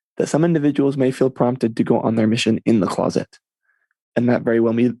 that some individuals may feel prompted to go on their mission in the closet. And that very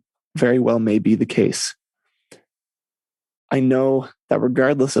well may be the case. I know that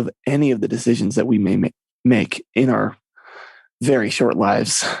regardless of any of the decisions that we may make in our very short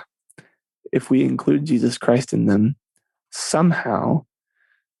lives, if we include Jesus Christ in them, somehow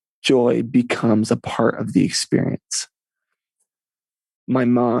joy becomes a part of the experience. My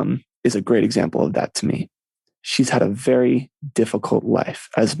mom is a great example of that to me. She's had a very difficult life,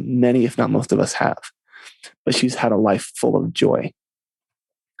 as many, if not most of us have, but she's had a life full of joy.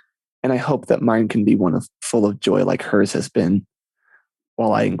 And I hope that mine can be one full of joy like hers has been,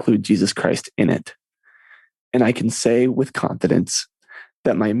 while I include Jesus Christ in it. And I can say with confidence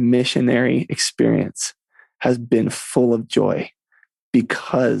that my missionary experience has been full of joy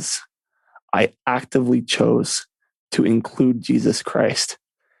because I actively chose to include Jesus Christ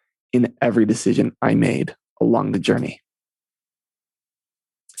in every decision I made along the journey.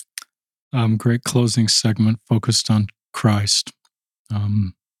 Great closing segment focused on Christ.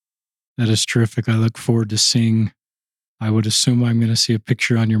 That is terrific. I look forward to seeing, I would assume I'm going to see a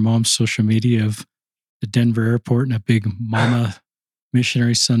picture on your mom's social media of the Denver airport and a big mama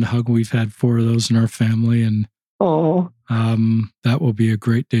missionary son hug. We've had 4 of those in our family, and that will be a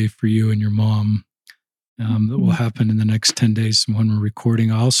great day for you and your mom. That will happen in the next 10 days when we're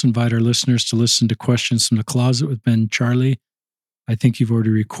recording. I also invite our listeners to listen to Questions from the Closet with Ben Charlie. I think you've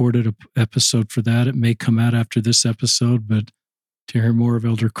already recorded an episode for that. It may come out after this episode, but to hear more of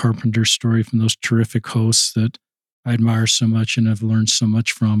Elder Carpenter's story from those terrific hosts that I admire so much and have learned so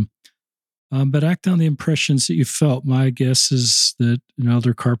much from. But act on the impressions that you felt. My guess is that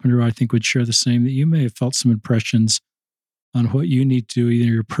Elder Carpenter, I think, would share the same, that you may have felt some impressions on what you need to do, either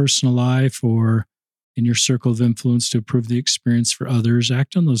in your personal life or in your circle of influence, to improve the experience for others.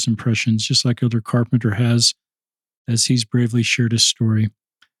 Act on those impressions, just like Elder Carpenter has, as he's bravely shared his story.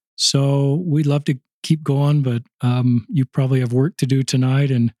 So we'd love to keep going, but you probably have work to do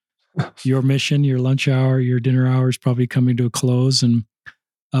tonight, and your mission, your lunch hour, your dinner hour is probably coming to a close.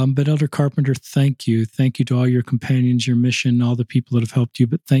 But Elder Carpenter, thank you. Thank you to all your companions, your mission, all the people that have helped you.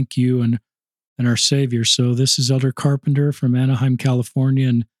 But thank you and our Savior. So this is Elder Carpenter from Anaheim,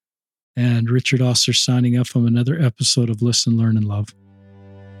 California, and Richard Osler signing up from another episode of Listen, Learn, and Love.